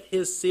 set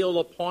his seal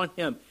upon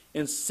him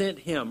and sent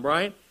him,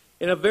 right?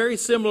 In a very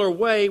similar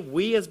way,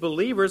 we as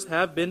believers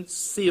have been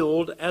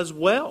sealed as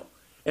well.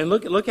 And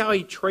look how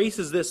he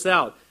traces this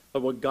out.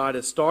 But what God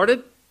has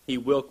started, he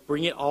will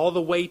bring it all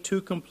the way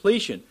to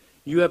completion.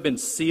 You have been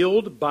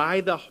sealed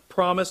by the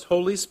promised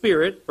Holy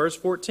Spirit, verse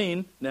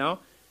 14 now,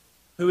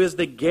 who is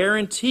the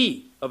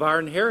guarantee of our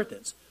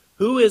inheritance.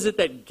 Who is it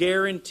that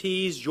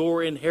guarantees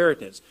your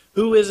inheritance?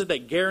 Who is it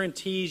that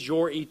guarantees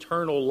your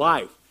eternal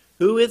life?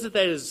 Who is it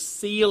that is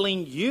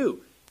sealing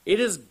you? It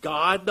is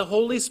God the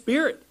Holy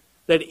Spirit,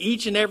 that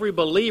each and every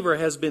believer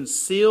has been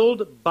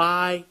sealed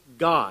by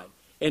God.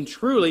 And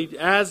truly,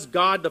 as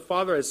God the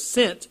Father has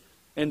sent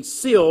and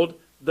sealed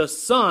the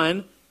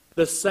Son,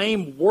 the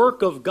same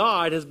work of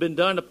God has been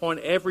done upon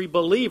every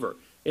believer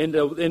in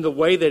the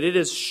way that it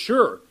is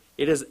sure.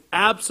 It is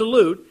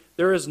absolute.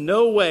 There is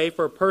no way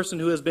for a person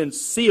who has been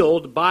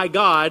sealed by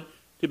God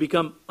to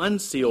become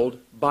unsealed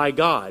by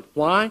God.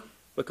 Why?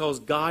 Because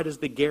God is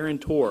the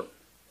guarantor.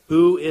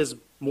 Who is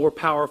more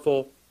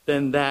powerful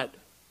than that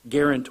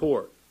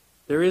guarantor?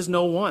 There is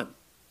no one.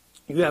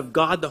 You have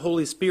God the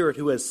Holy Spirit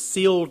who has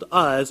sealed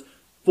us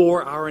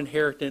for our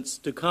inheritance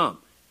to come.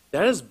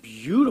 That is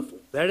beautiful.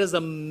 That is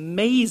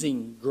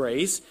amazing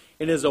grace.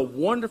 It is a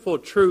wonderful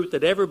truth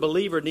that every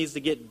believer needs to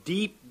get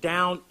deep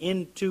down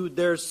into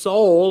their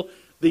soul,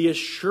 the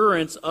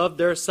assurance of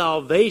their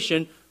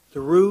salvation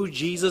through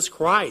Jesus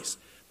Christ.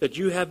 That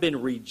you have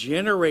been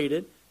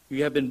regenerated,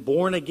 you have been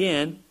born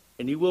again,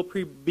 and you will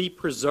be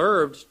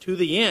preserved to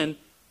the end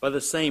by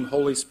the same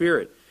Holy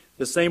Spirit.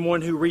 The same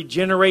one who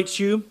regenerates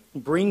you,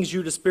 brings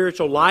you to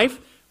spiritual life,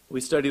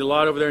 we studied a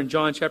lot over there in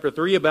John chapter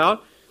 3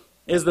 about,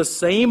 is the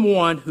same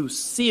one who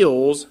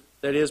seals,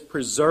 that is,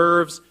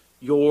 preserves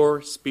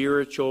your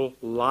spiritual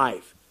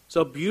life.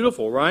 So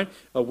beautiful, right?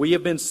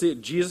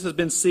 Jesus has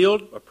been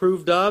sealed,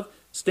 approved of,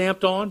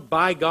 stamped on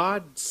by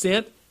God,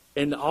 sent,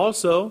 and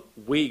also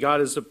God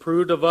has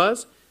approved of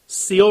us,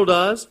 sealed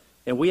us,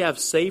 and we have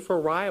safe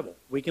arrival.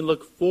 We can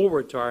look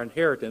forward to our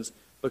inheritance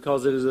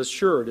because it is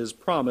assured, it is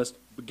promised,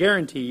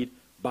 guaranteed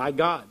by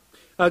God.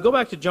 Go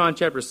back to John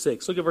chapter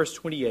 6. Look at verse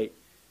 28.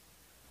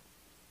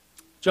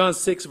 John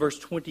 6, verse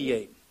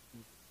 28.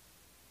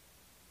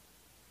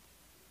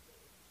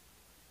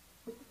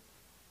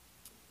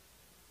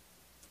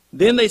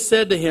 Then they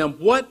said to him,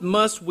 "What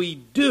must we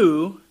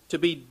do to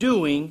be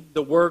doing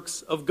the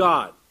works of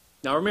God?"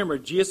 Now remember,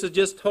 Jesus has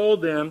just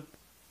told them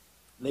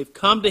they've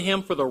come to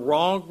him for the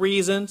wrong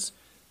reasons.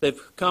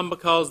 They've come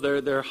because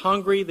they're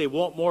hungry. They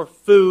want more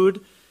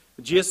food.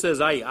 Jesus says,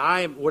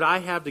 what I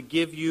have to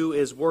give you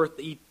is worth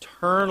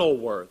eternal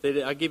worth.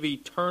 I give you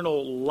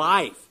eternal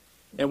life.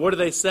 And what do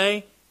they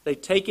say? They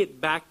take it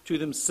back to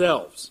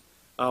themselves.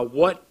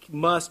 What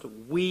must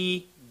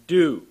we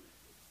do?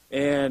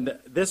 And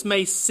this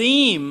may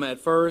seem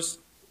at first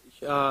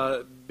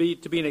to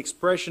be an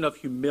expression of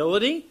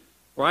humility,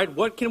 right?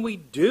 What can we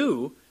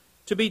do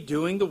to be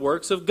doing the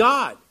works of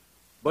God?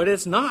 But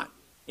it's not.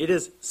 It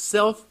is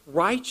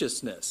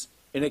self-righteousness.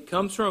 And it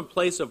comes from a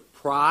place of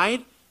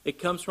pride. It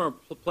comes from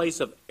a place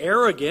of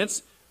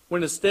arrogance,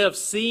 when instead of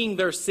seeing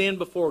their sin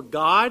before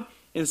God,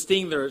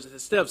 instead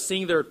of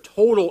seeing their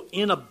total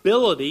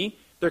inability,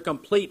 their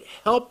complete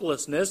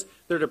helplessness,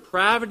 their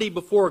depravity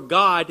before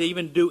God to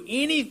even do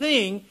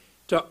anything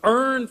to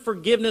earn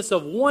forgiveness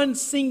of one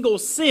single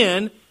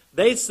sin,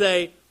 they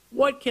say,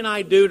 "What can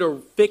I do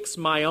to fix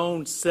my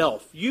own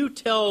self? You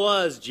tell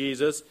us,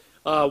 Jesus,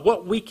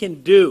 what we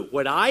can do,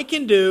 what I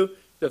can do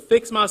to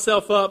fix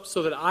myself up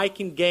so that I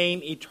can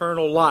gain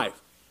eternal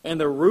life." And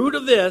the root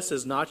of this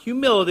is not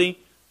humility.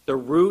 The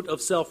root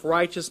of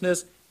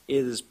self-righteousness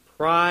is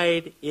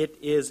pride. It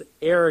is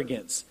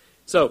arrogance.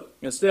 So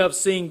instead of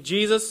seeing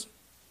Jesus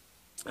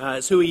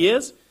as who he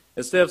is,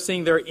 instead of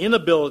seeing their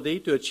inability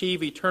to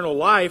achieve eternal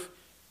life,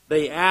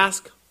 they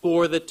ask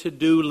for the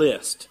to-do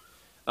list.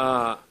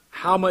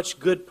 How much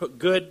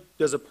good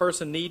does a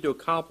person need to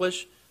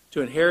accomplish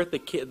to inherit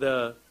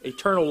the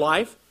eternal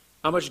life?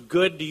 How much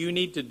good do you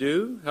need to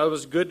do? How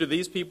much good do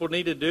these people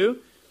need to do?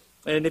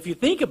 And if you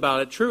think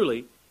about it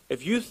truly,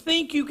 if you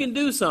think you can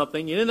do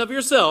something in and of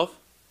yourself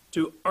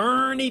to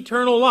earn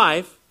eternal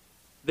life,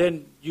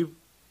 then you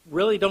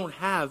really don't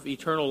have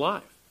eternal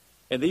life.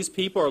 And these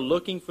people are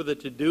looking for the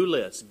to-do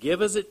list. Give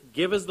us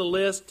the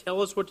list,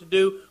 tell us what to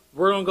do.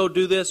 We're going to go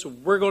do this,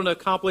 we're going to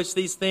accomplish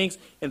these things,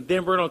 and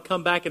then we're going to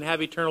come back and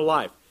have eternal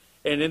life.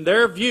 And in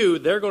their view,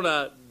 they're going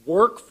to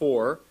work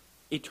for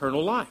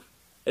eternal life.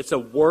 It's a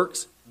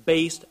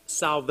works-based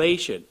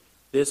salvation.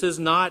 This is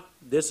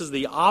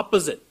the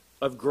opposite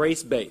of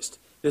grace-based.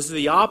 This is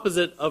the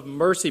opposite of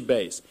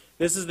mercy-based.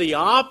 This is the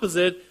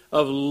opposite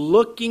of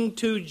looking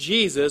to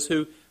Jesus,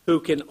 who who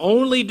can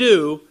only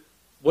do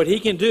what he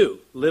can do,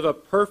 live a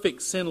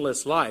perfect,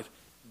 sinless life,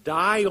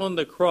 die on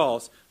the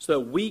cross so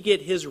that we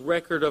get his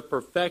record of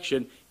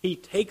perfection. He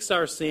takes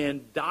our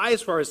sin,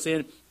 dies for our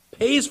sin,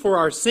 pays for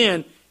our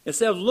sin.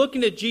 Instead of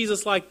looking at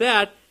Jesus like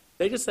that,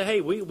 they just say,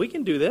 hey, we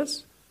can do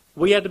this.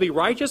 We had to be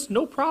righteous?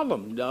 No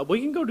problem.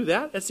 We can go do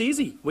that. That's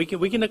easy. We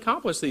can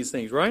accomplish these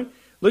things, right?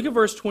 Look at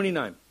verse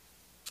 29.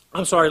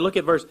 Look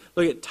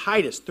at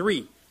Titus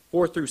 3,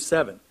 4 through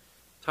 7.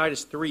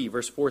 Titus 3,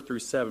 verse 4 through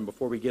 7,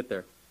 before we get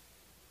there.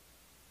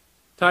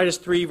 Titus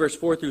 3, verse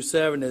 4 through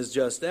 7 is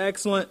just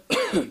excellent.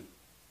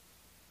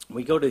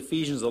 We go to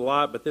Ephesians a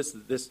lot, but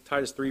this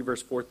Titus 3,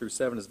 verse 4 through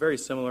 7 is very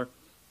similar,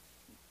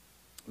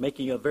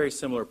 making a very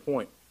similar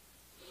point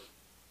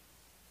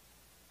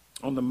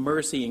on the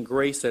mercy and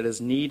grace that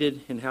is needed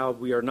and how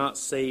we are not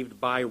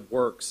saved by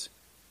works.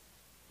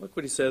 Look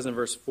what he says in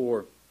verse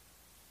 4.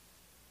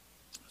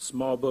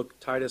 Small book,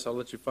 Titus. I'll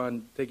let you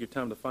take your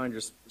time to find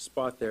your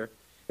spot there.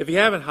 If you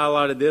haven't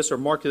highlighted this or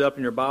marked it up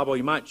in your Bible,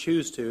 you might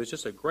choose to. It's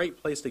just a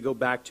great place to go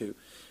back to,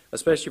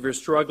 especially if you're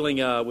struggling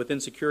with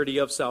insecurity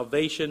of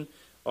salvation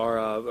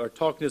or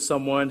talking to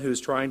someone who's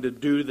trying to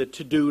do the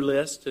to-do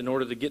list in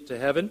order to get to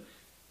heaven.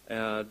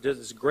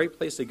 It's a great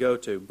place to go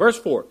to. Verse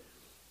 4.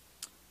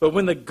 But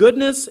when the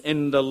goodness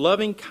and the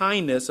loving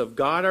kindness of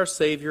God our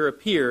Savior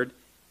appeared,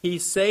 he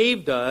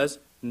saved us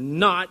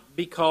not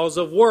because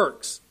of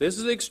works. This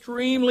is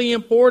extremely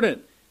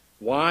important.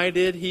 Why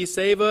did he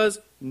save us?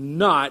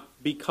 Not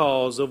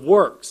because of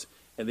works.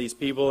 And these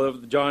people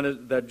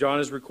that John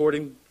is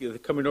recording,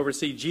 coming over to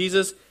see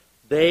Jesus,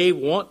 they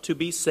want to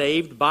be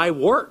saved by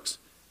works.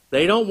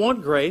 They don't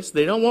want grace.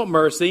 They don't want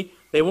mercy.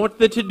 They want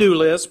the to-do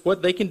list,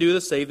 what they can do to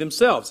save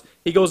themselves.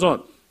 He goes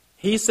on.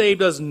 He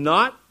saved us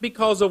not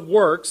because of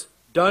works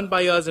done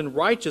by us in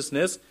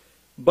righteousness,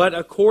 but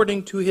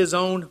according to his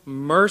own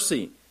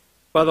mercy,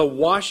 by the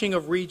washing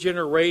of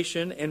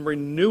regeneration and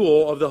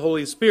renewal of the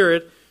Holy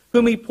Spirit,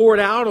 whom he poured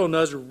out on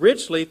us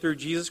richly through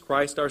Jesus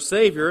Christ our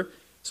Savior,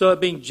 so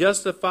that being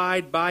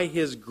justified by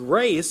his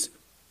grace,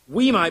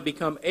 we might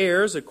become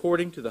heirs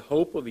according to the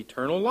hope of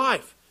eternal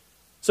life.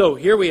 So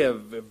here we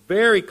have a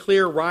very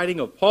clear writing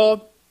of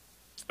Paul.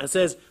 It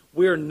says,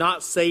 we are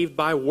not saved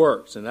by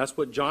works. And that's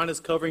what John is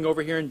covering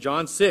over here in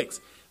John 6.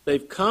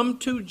 They've come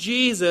to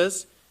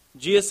Jesus.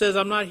 Jesus says,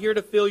 I'm not here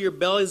to fill your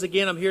bellies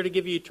again. I'm here to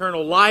give you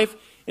eternal life.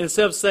 And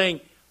instead of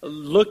saying,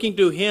 looking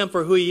to him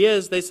for who he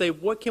is, they say,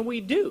 what can we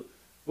do?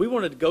 We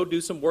want to go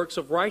do some works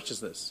of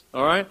righteousness.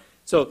 All right?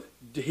 So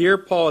here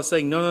Paul is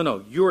saying,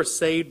 no. You are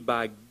saved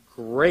by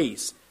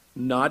grace,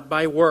 not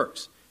by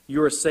works.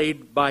 You are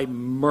saved by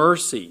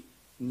mercy,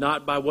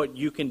 not by what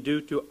you can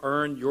do to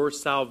earn your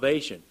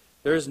salvation.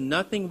 There is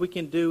nothing we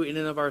can do in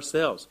and of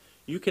ourselves.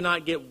 You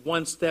cannot get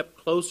one step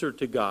closer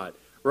to God.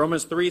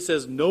 Romans 3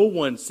 says no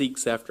one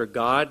seeks after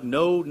God.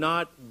 No,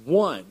 not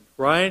one.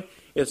 Right?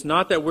 It's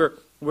not that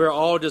we're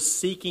all just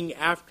seeking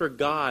after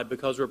God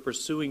because we're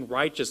pursuing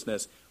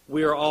righteousness.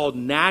 We are all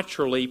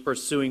naturally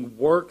pursuing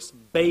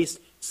works-based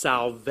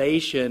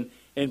salvation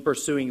and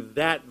pursuing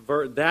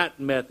that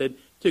method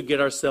to get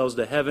ourselves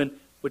to heaven,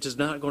 which is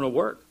not going to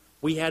work.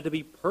 We had to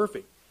be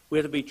perfect. We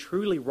had to be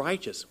truly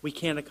righteous. We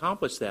can't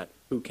accomplish that.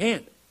 Who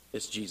can?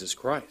 It's Jesus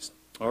Christ.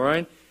 All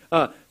right?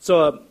 Go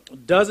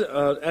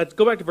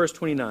back to verse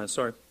 29.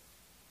 Sorry.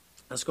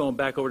 Let's go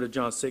back over to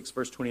John 6,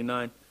 verse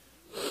 29.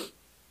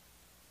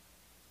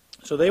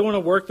 So they want to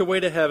work their way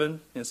to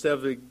heaven instead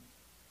of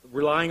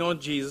relying on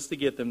Jesus to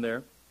get them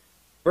there.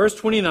 Verse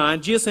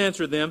 29, Jesus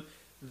answered them,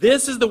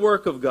 this is the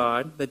work of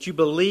God, that you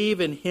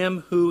believe in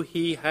him who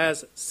he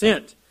has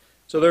sent.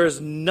 So there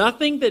is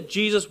nothing that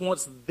Jesus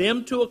wants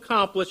them to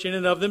accomplish in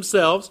and of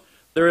themselves.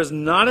 There is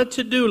not a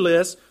to-do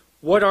list.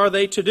 What are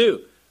they to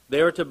do?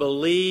 They are to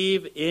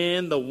believe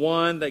in the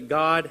one that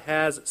God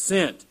has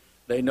sent.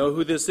 They know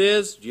who this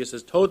is. Jesus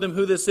has told them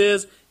who this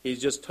is. He's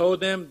just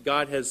told them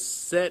God has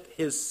set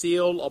his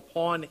seal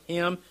upon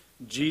him.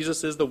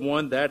 Jesus is the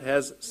one that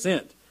has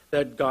sent,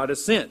 that God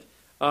has sent.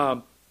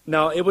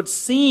 Now, it would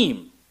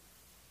seem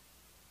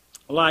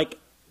like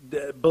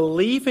the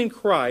belief in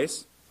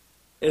Christ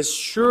is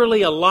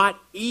surely a lot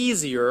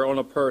easier on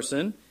a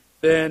person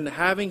than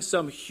having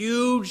some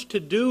huge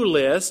to-do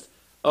list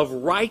of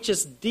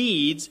righteous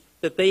deeds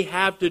that they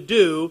have to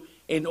do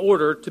in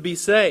order to be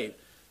saved.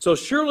 So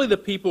surely the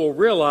people will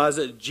realize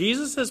that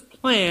Jesus'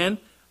 plan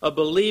of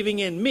believing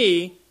in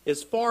me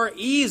is far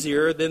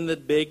easier than the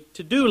big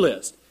to-do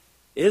list.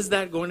 Is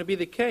that going to be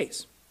the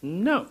case?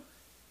 No,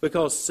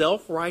 because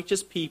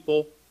self-righteous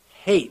people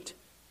hate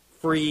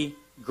free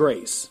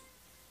grace.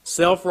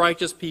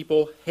 Self-righteous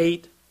people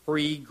hate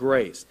free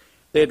grace.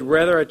 They'd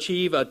rather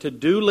achieve a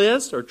to-do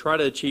list or try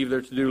to achieve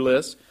their to-do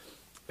list,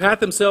 pat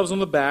themselves on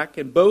the back,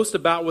 and boast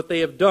about what they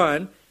have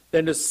done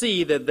than to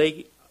see that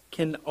they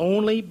can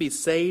only be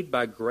saved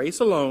by grace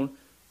alone,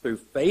 through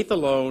faith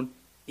alone,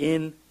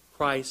 in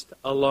Christ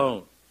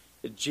alone.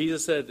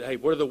 Jesus said, hey,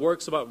 what are the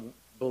works about?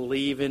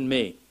 Believe in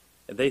me.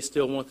 And they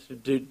still want to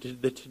do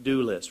the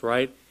to-do list,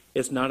 right?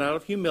 It's not out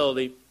of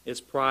humility.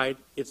 It's pride.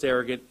 It's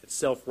arrogant. It's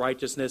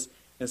self-righteousness.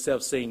 Instead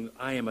of saying,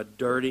 I am a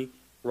dirty,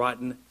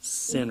 rotten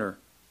sinner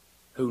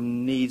who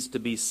needs to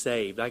be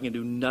saved. I can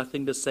do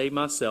nothing to save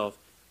myself.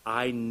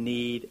 I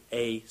need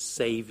a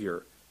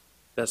Savior.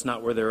 That's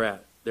not where they're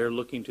at. They're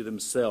looking to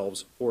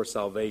themselves for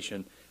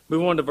salvation.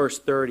 Move on to verse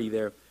 30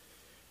 there.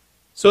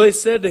 So they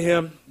said to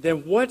him,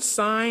 then what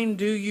sign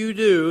do you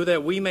do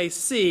that we may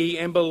see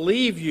and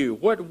believe you?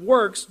 What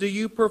works do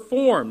you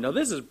perform? Now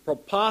this is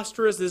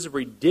preposterous. This is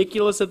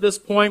ridiculous at this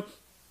point.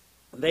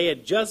 They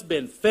had just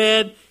been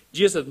fed.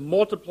 Jesus had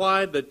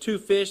multiplied the 2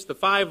 fish, the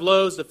 5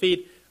 loaves to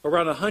feed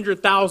around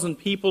 100,000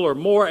 people or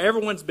more.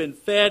 Everyone's been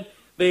fed.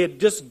 They had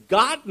just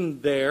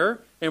gotten there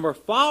and were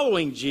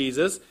following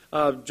Jesus.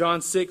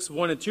 John 6,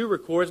 1 and 2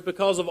 records,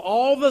 because of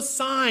all the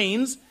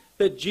signs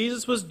that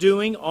Jesus was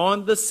doing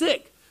on the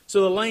sick.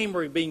 So the lame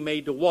were being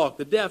made to walk.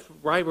 The deaf,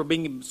 right, were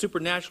being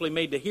supernaturally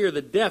made to hear.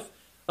 The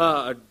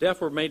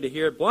deaf were made to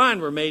hear.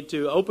 Blind were made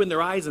to open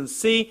their eyes and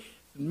see.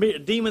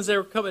 Demons that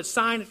were coming,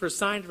 sign after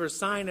sign after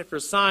sign after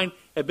sign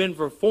had been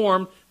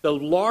performed. The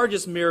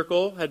largest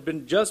miracle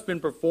had just been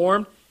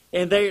performed.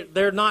 And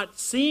they're not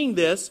seeing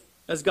this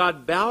as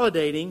God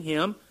validating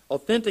him,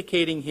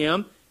 authenticating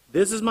him.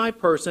 This is my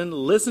person.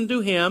 Listen to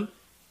him.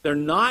 They're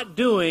not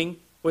doing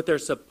what they're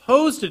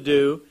supposed to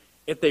do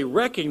if they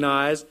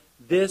recognize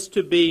this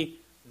to be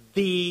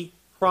the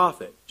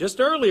prophet. Just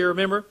earlier,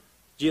 remember,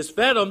 Jesus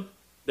fed them.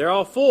 They're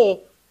all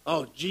full.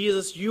 Oh,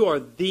 Jesus, you are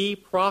the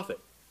prophet.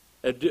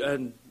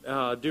 In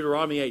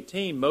Deuteronomy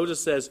 18,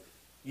 Moses says,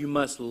 you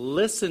must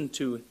listen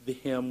to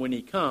him when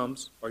he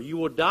comes or you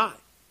will die.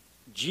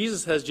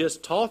 Jesus has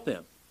just taught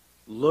them,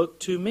 look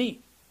to me,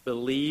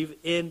 believe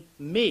in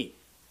me.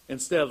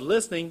 Instead of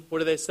listening, what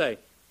do they say?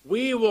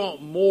 We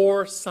want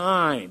more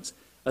signs,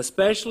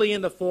 especially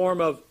in the form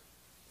of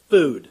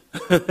food.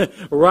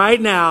 Right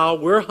now,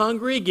 we're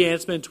hungry again.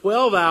 It's been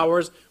 12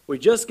 hours. We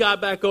just got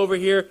back over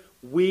here.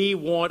 We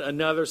want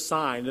another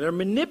sign. And they're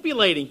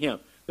manipulating him.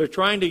 They're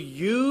trying to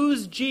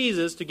use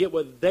Jesus to get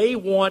what they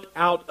want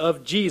out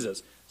of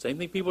Jesus. Same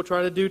thing people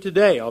try to do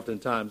today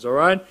oftentimes, all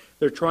right?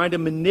 They're trying to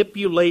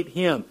manipulate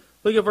him.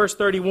 Look at verse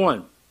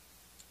 31.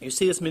 You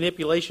see this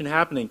manipulation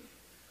happening.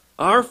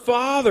 Our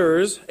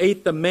fathers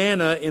ate the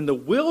manna in the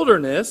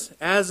wilderness,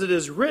 as it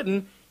is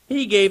written,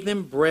 he gave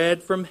them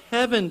bread from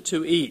heaven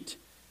to eat.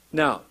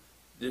 Now,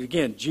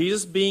 again,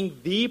 Jesus being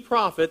the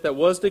prophet that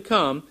was to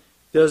come,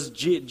 does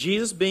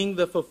Jesus being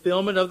the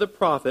fulfillment of the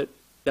prophet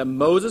that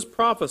Moses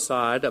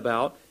prophesied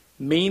about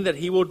mean that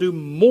he will do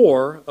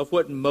more of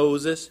what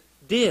Moses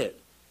did?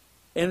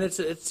 And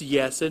it's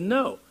yes and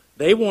no.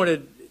 They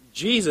wanted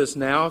Jesus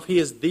now, if he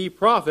is the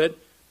prophet,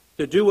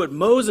 to do what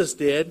Moses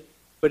did,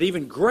 but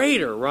even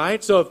greater,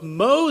 right? So if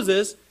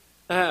Moses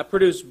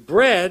produced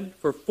bread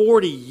for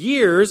 40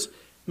 years,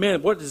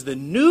 man, what is the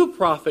new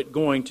prophet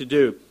going to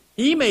do?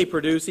 He may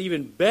produce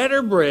even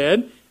better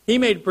bread. He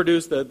may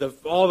produce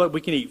all that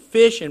we can eat,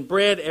 fish and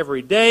bread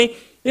every day.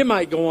 It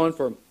might go on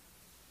for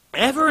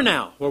ever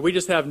now, where we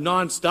just have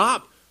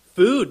nonstop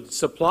food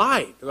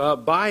supplied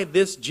by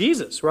this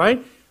Jesus,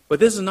 right? But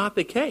this is not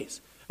the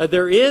case.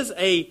 There is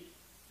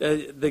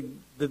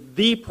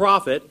the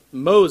prophet,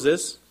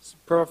 Moses,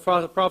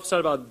 prophesied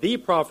about the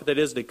prophet that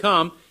is to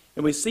come,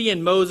 and we see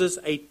in Moses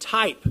a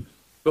type,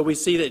 but we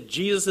see that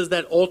Jesus is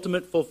that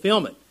ultimate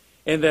fulfillment,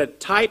 and that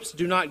types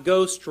do not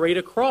go straight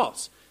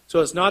across.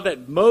 So it's not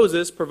that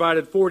Moses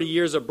provided 40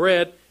 years of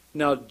bread.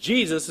 Now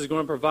Jesus is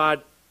going to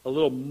provide a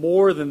little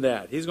more than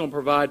that. He's going to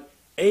provide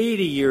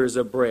 80 years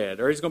of bread,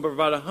 or he's going to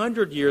provide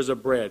 100 years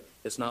of bread.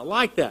 It's not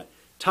like that.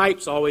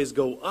 Types always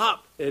go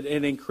up and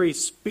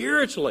increase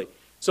spiritually.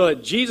 So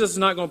that Jesus is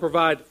not going to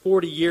provide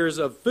 40 years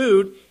of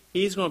food.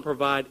 He's going to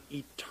provide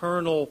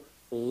eternal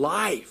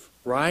life,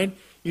 right?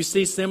 You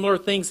see similar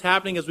things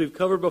happening as we've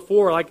covered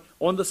before, like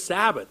on the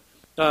Sabbath.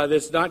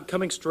 That's not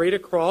coming straight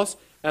across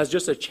as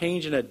just a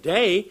change in a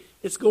day.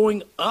 It's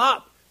going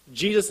up.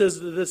 Jesus is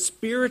the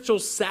spiritual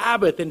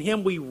Sabbath. In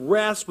him we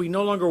rest. We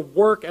no longer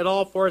work at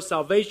all for our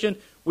salvation.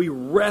 We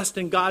rest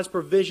in God's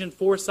provision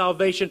for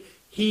salvation.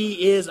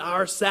 He is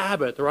our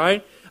Sabbath,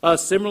 right?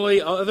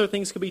 Similarly, other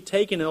things could be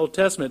taken in the Old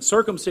Testament.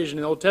 Circumcision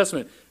in the Old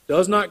Testament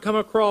does not come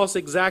across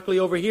exactly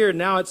over here.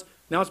 Now it's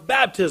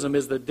baptism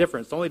is the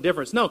difference, the only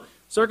difference. No,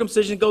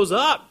 circumcision goes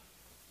up.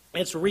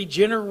 It's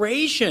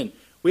regeneration.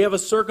 We have a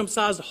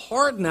circumcised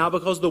heart now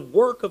because of the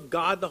work of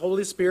God, the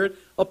Holy Spirit,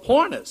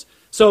 upon us.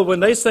 So when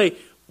they say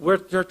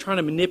they're trying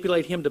to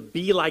manipulate him to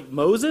be like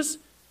Moses,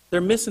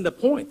 they're missing the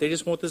point. They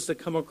just want this to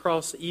come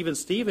across even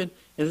Stephen.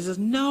 And he says,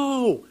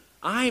 no,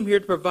 I am here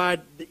to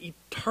provide the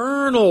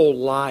eternal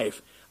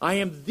life. I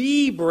am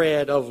the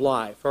bread of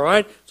life, all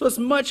right? So it's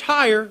much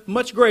higher,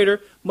 much greater,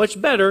 much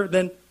better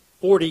than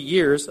 40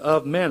 years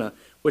of manna.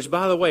 Which,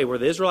 by the way, were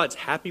the Israelites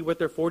happy with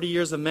their 40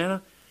 years of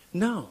manna?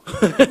 No.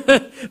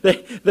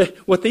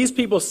 What these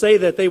people say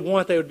that they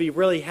want, they would be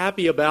really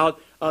happy about,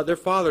 their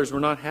fathers were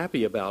not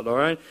happy about, all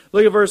right?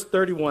 Look at verse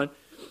 31.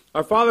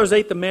 Our fathers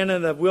ate the manna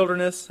in the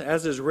wilderness.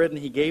 As is written,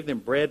 he gave them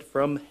bread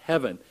from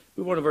heaven.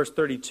 We want to verse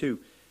 32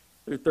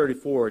 through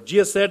 34.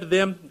 Jesus said to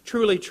them,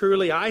 truly,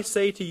 truly, I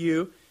say to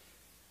you,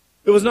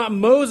 It was not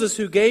Moses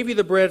who gave you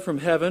the bread from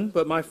heaven,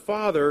 but my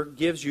Father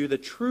gives you the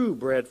true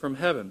bread from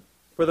heaven.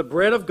 For the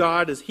bread of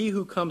God is he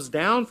who comes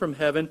down from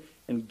heaven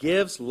and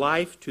gives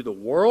life to the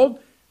world.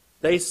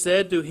 They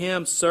said to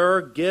him,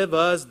 Sir, give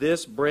us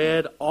this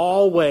bread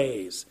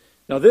always.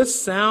 Now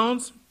this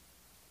sounds,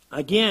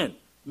 again,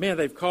 man,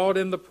 they've called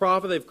him the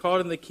prophet, they've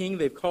called him the king,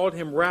 they've called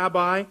him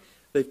rabbi.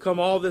 They've come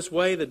all this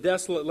way, the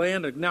desolate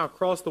land, and now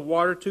across the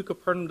water to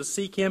Capernaum to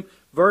seek him.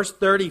 Verse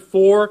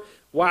 34,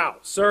 wow,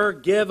 sir,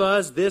 give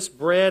us this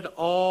bread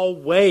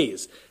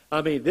always.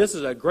 I mean, this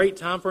is a great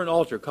time for an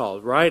altar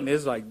call, right? And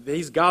it's like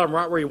he's got them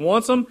right where he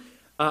wants them,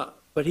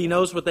 but he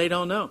knows what they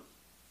don't know,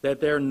 that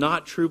they're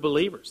not true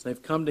believers.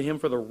 They've come to him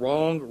for the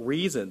wrong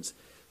reasons.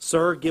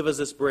 Sir, give us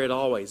this bread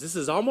always. This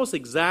is almost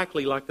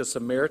exactly like the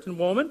Samaritan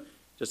woman,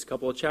 just a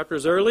couple of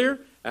chapters earlier,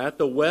 at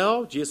the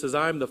well. Jesus says,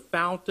 I am the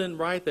fountain,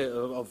 right,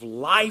 of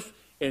life,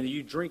 and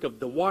you drink of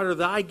the water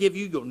that I give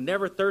you, you'll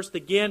never thirst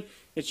again.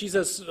 And she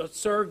says,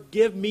 Sir,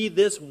 give me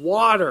this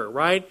water,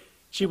 right?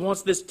 She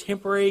wants this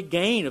temporary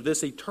gain of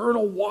this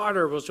eternal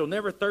water, which she'll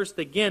never thirst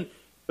again,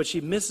 but she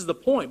misses the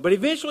point. But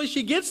eventually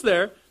she gets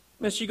there,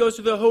 and she goes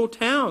through the whole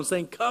town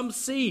saying, come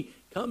see,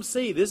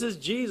 this is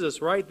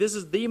Jesus, right? This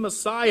is the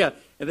Messiah.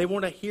 And they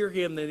want to hear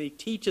him, and he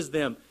teaches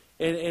them,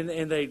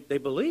 and they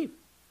believe.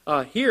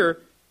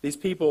 Here, these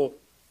people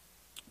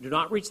do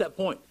not reach that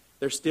point.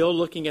 They're still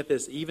looking at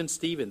this, even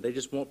Stephen. They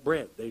just want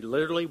bread. They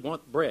literally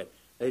want bread.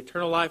 The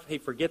eternal life, hey,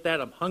 forget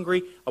that. I'm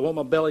hungry. I want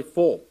my belly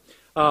full.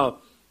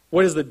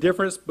 What is the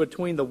difference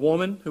between the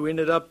woman who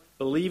ended up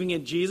believing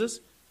in Jesus?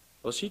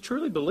 Well, she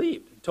truly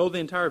believed, told the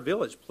entire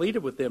village,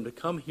 pleaded with them to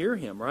come hear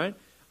him, right?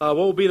 What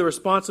will be the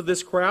response of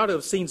this crowd who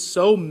have seen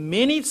so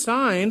many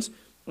signs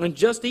and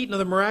just eaten of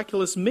the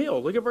miraculous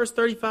meal? Look at verse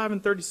 35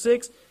 and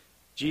 36.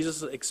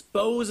 Jesus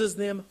exposes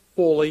them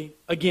fully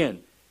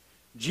again.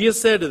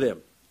 Jesus said to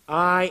them,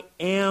 I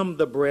am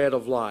the bread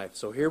of life.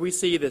 So here we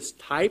see this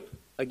type,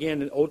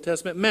 again, in Old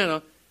Testament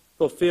manna,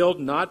 fulfilled,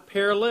 not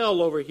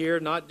parallel over here,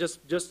 not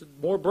just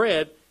more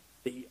bread.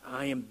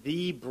 I am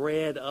the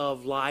bread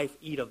of life.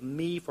 Eat of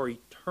me for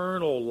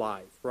eternal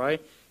life, right?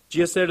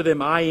 Jesus said to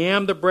them, I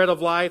am the bread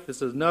of life.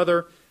 This is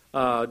another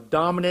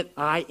dominant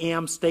I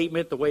am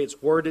statement, the way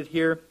it's worded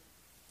here.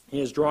 He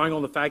is drawing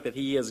on the fact that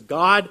he is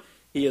God.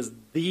 He is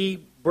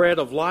the bread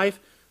of life.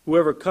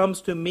 Whoever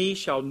comes to me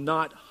shall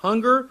not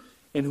hunger,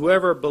 and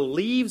whoever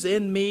believes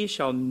in me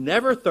shall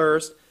never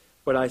thirst.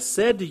 But I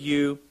said to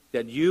you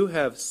that you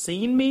have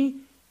seen me,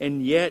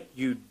 and yet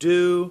you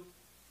do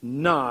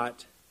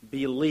not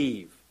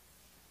believe.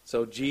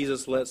 So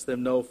Jesus lets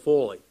them know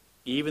fully.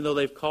 Even though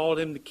they've called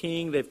him the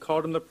king, they've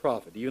called him the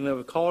prophet, even though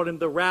they've called him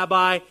the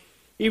rabbi,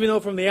 even though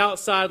from the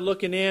outside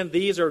looking in,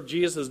 these are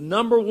Jesus'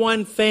 number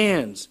one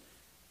fans,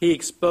 he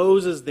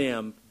exposes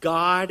them,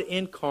 God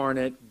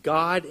incarnate,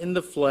 God in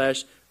the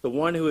flesh, the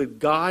one who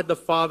God the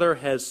Father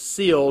has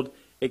sealed,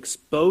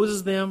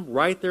 exposes them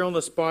right there on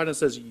the spot and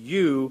says,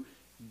 you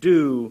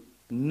do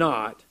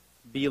not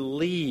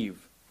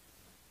believe.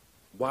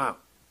 Wow.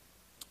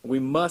 We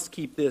must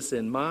keep this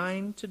in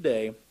mind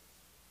today,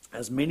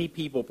 as many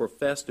people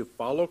profess to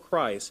follow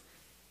Christ,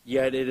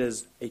 yet it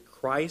is a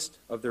Christ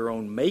of their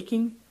own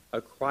making,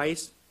 a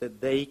Christ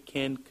that they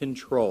can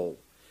control.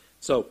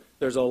 So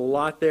there's a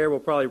lot there. We'll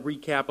probably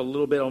recap a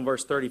little bit on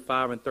verse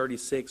 35 and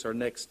 36 our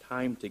next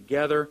time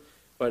together.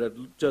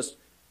 But just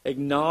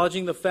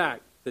acknowledging the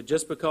fact that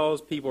just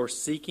because people are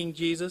seeking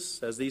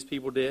Jesus, as these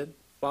people did,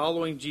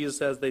 following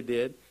Jesus as they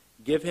did,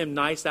 give him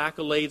nice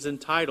accolades and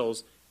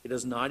titles, it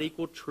does not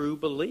equal true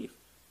belief.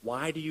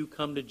 Why do you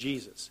come to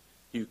Jesus?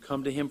 Do you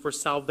come to him for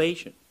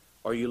salvation?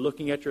 Are you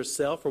looking at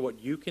yourself for what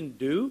you can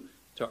do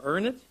to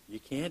earn it? You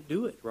can't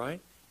do it, right?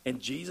 And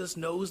Jesus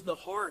knows the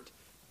heart.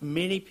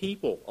 Many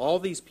people, all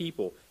these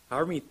people,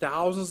 however many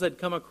thousands that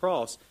come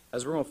across,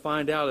 as we're going to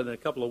find out in a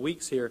couple of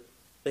weeks here,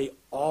 they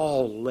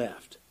all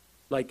left.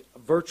 Like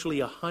virtually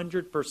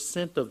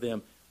 100% of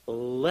them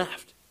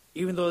left.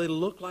 Even though they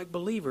looked like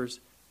believers,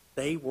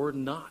 they were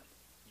not.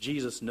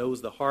 Jesus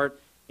knows the heart,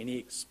 and he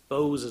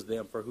exposes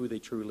them for who they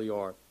truly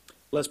are.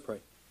 Let's pray.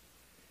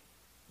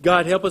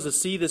 God, help us to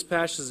see this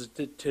passage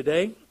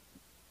today.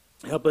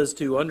 Help us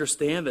to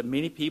understand that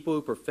many people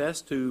who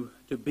profess to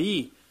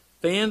be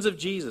fans of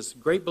Jesus,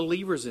 great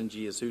believers in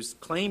Jesus, who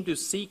claim to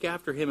seek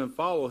after him and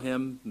follow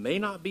him, may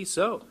not be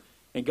so.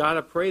 And God,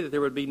 I pray that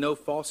there would be no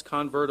false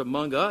convert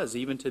among us,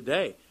 even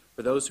today.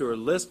 For those who are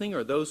listening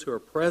or those who are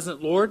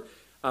present, Lord,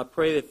 I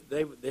pray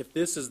that if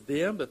this is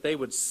them, that they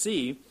would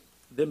see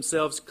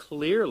themselves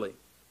clearly,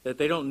 that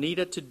they don't need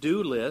a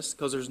to-do list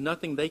because there's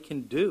nothing they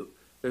can do.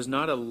 There's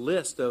not a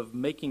list of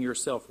making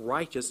yourself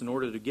righteous in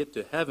order to get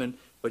to heaven,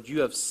 but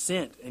you have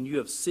sent and you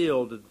have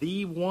sealed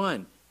the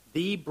one,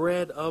 the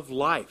bread of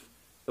life,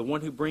 the one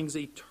who brings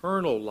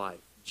eternal life,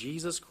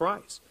 Jesus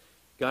Christ.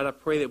 God, I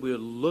pray that we would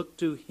look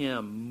to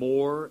him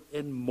more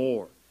and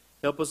more.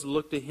 Help us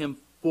look to him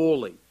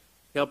fully.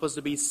 Help us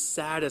to be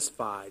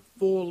satisfied,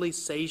 fully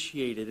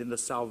satiated in the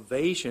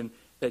salvation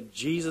that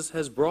Jesus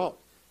has brought.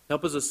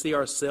 Help us to see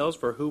ourselves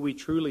for who we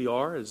truly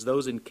are, as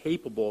those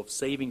incapable of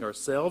saving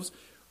ourselves,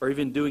 or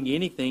even doing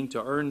anything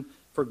to earn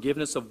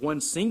forgiveness of one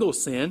single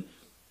sin,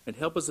 and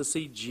help us to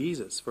see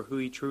Jesus for who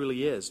he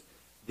truly is,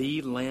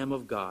 the Lamb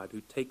of God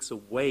who takes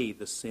away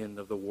the sin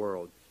of the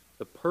world,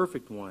 the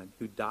perfect one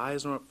who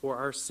dies for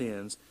our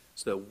sins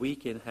so that we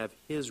can have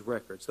his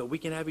record, so that we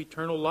can have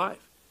eternal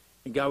life.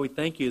 And God, we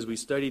thank you as we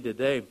study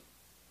today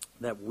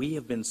that we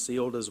have been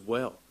sealed as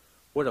well.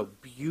 What a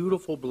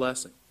beautiful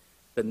blessing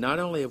that not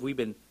only have we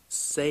been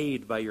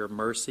saved by your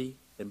mercy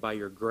and by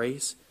your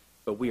grace,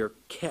 but we are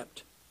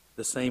kept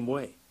the same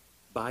way,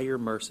 by your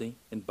mercy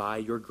and by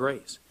your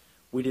grace.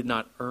 We did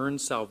not earn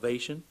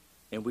salvation,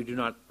 and we do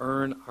not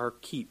earn our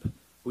keep.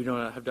 We do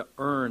not have to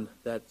earn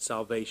that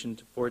salvation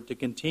for it to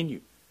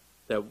continue.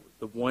 That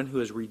the one who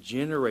has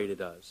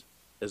regenerated us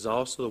is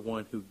also the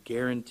one who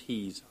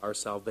guarantees our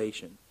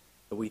salvation.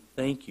 And we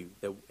thank you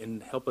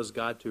and help us,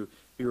 God, to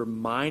be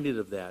reminded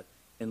of that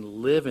and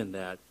live in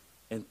that.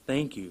 And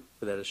thank you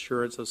for that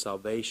assurance of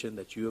salvation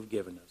that you have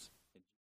given us.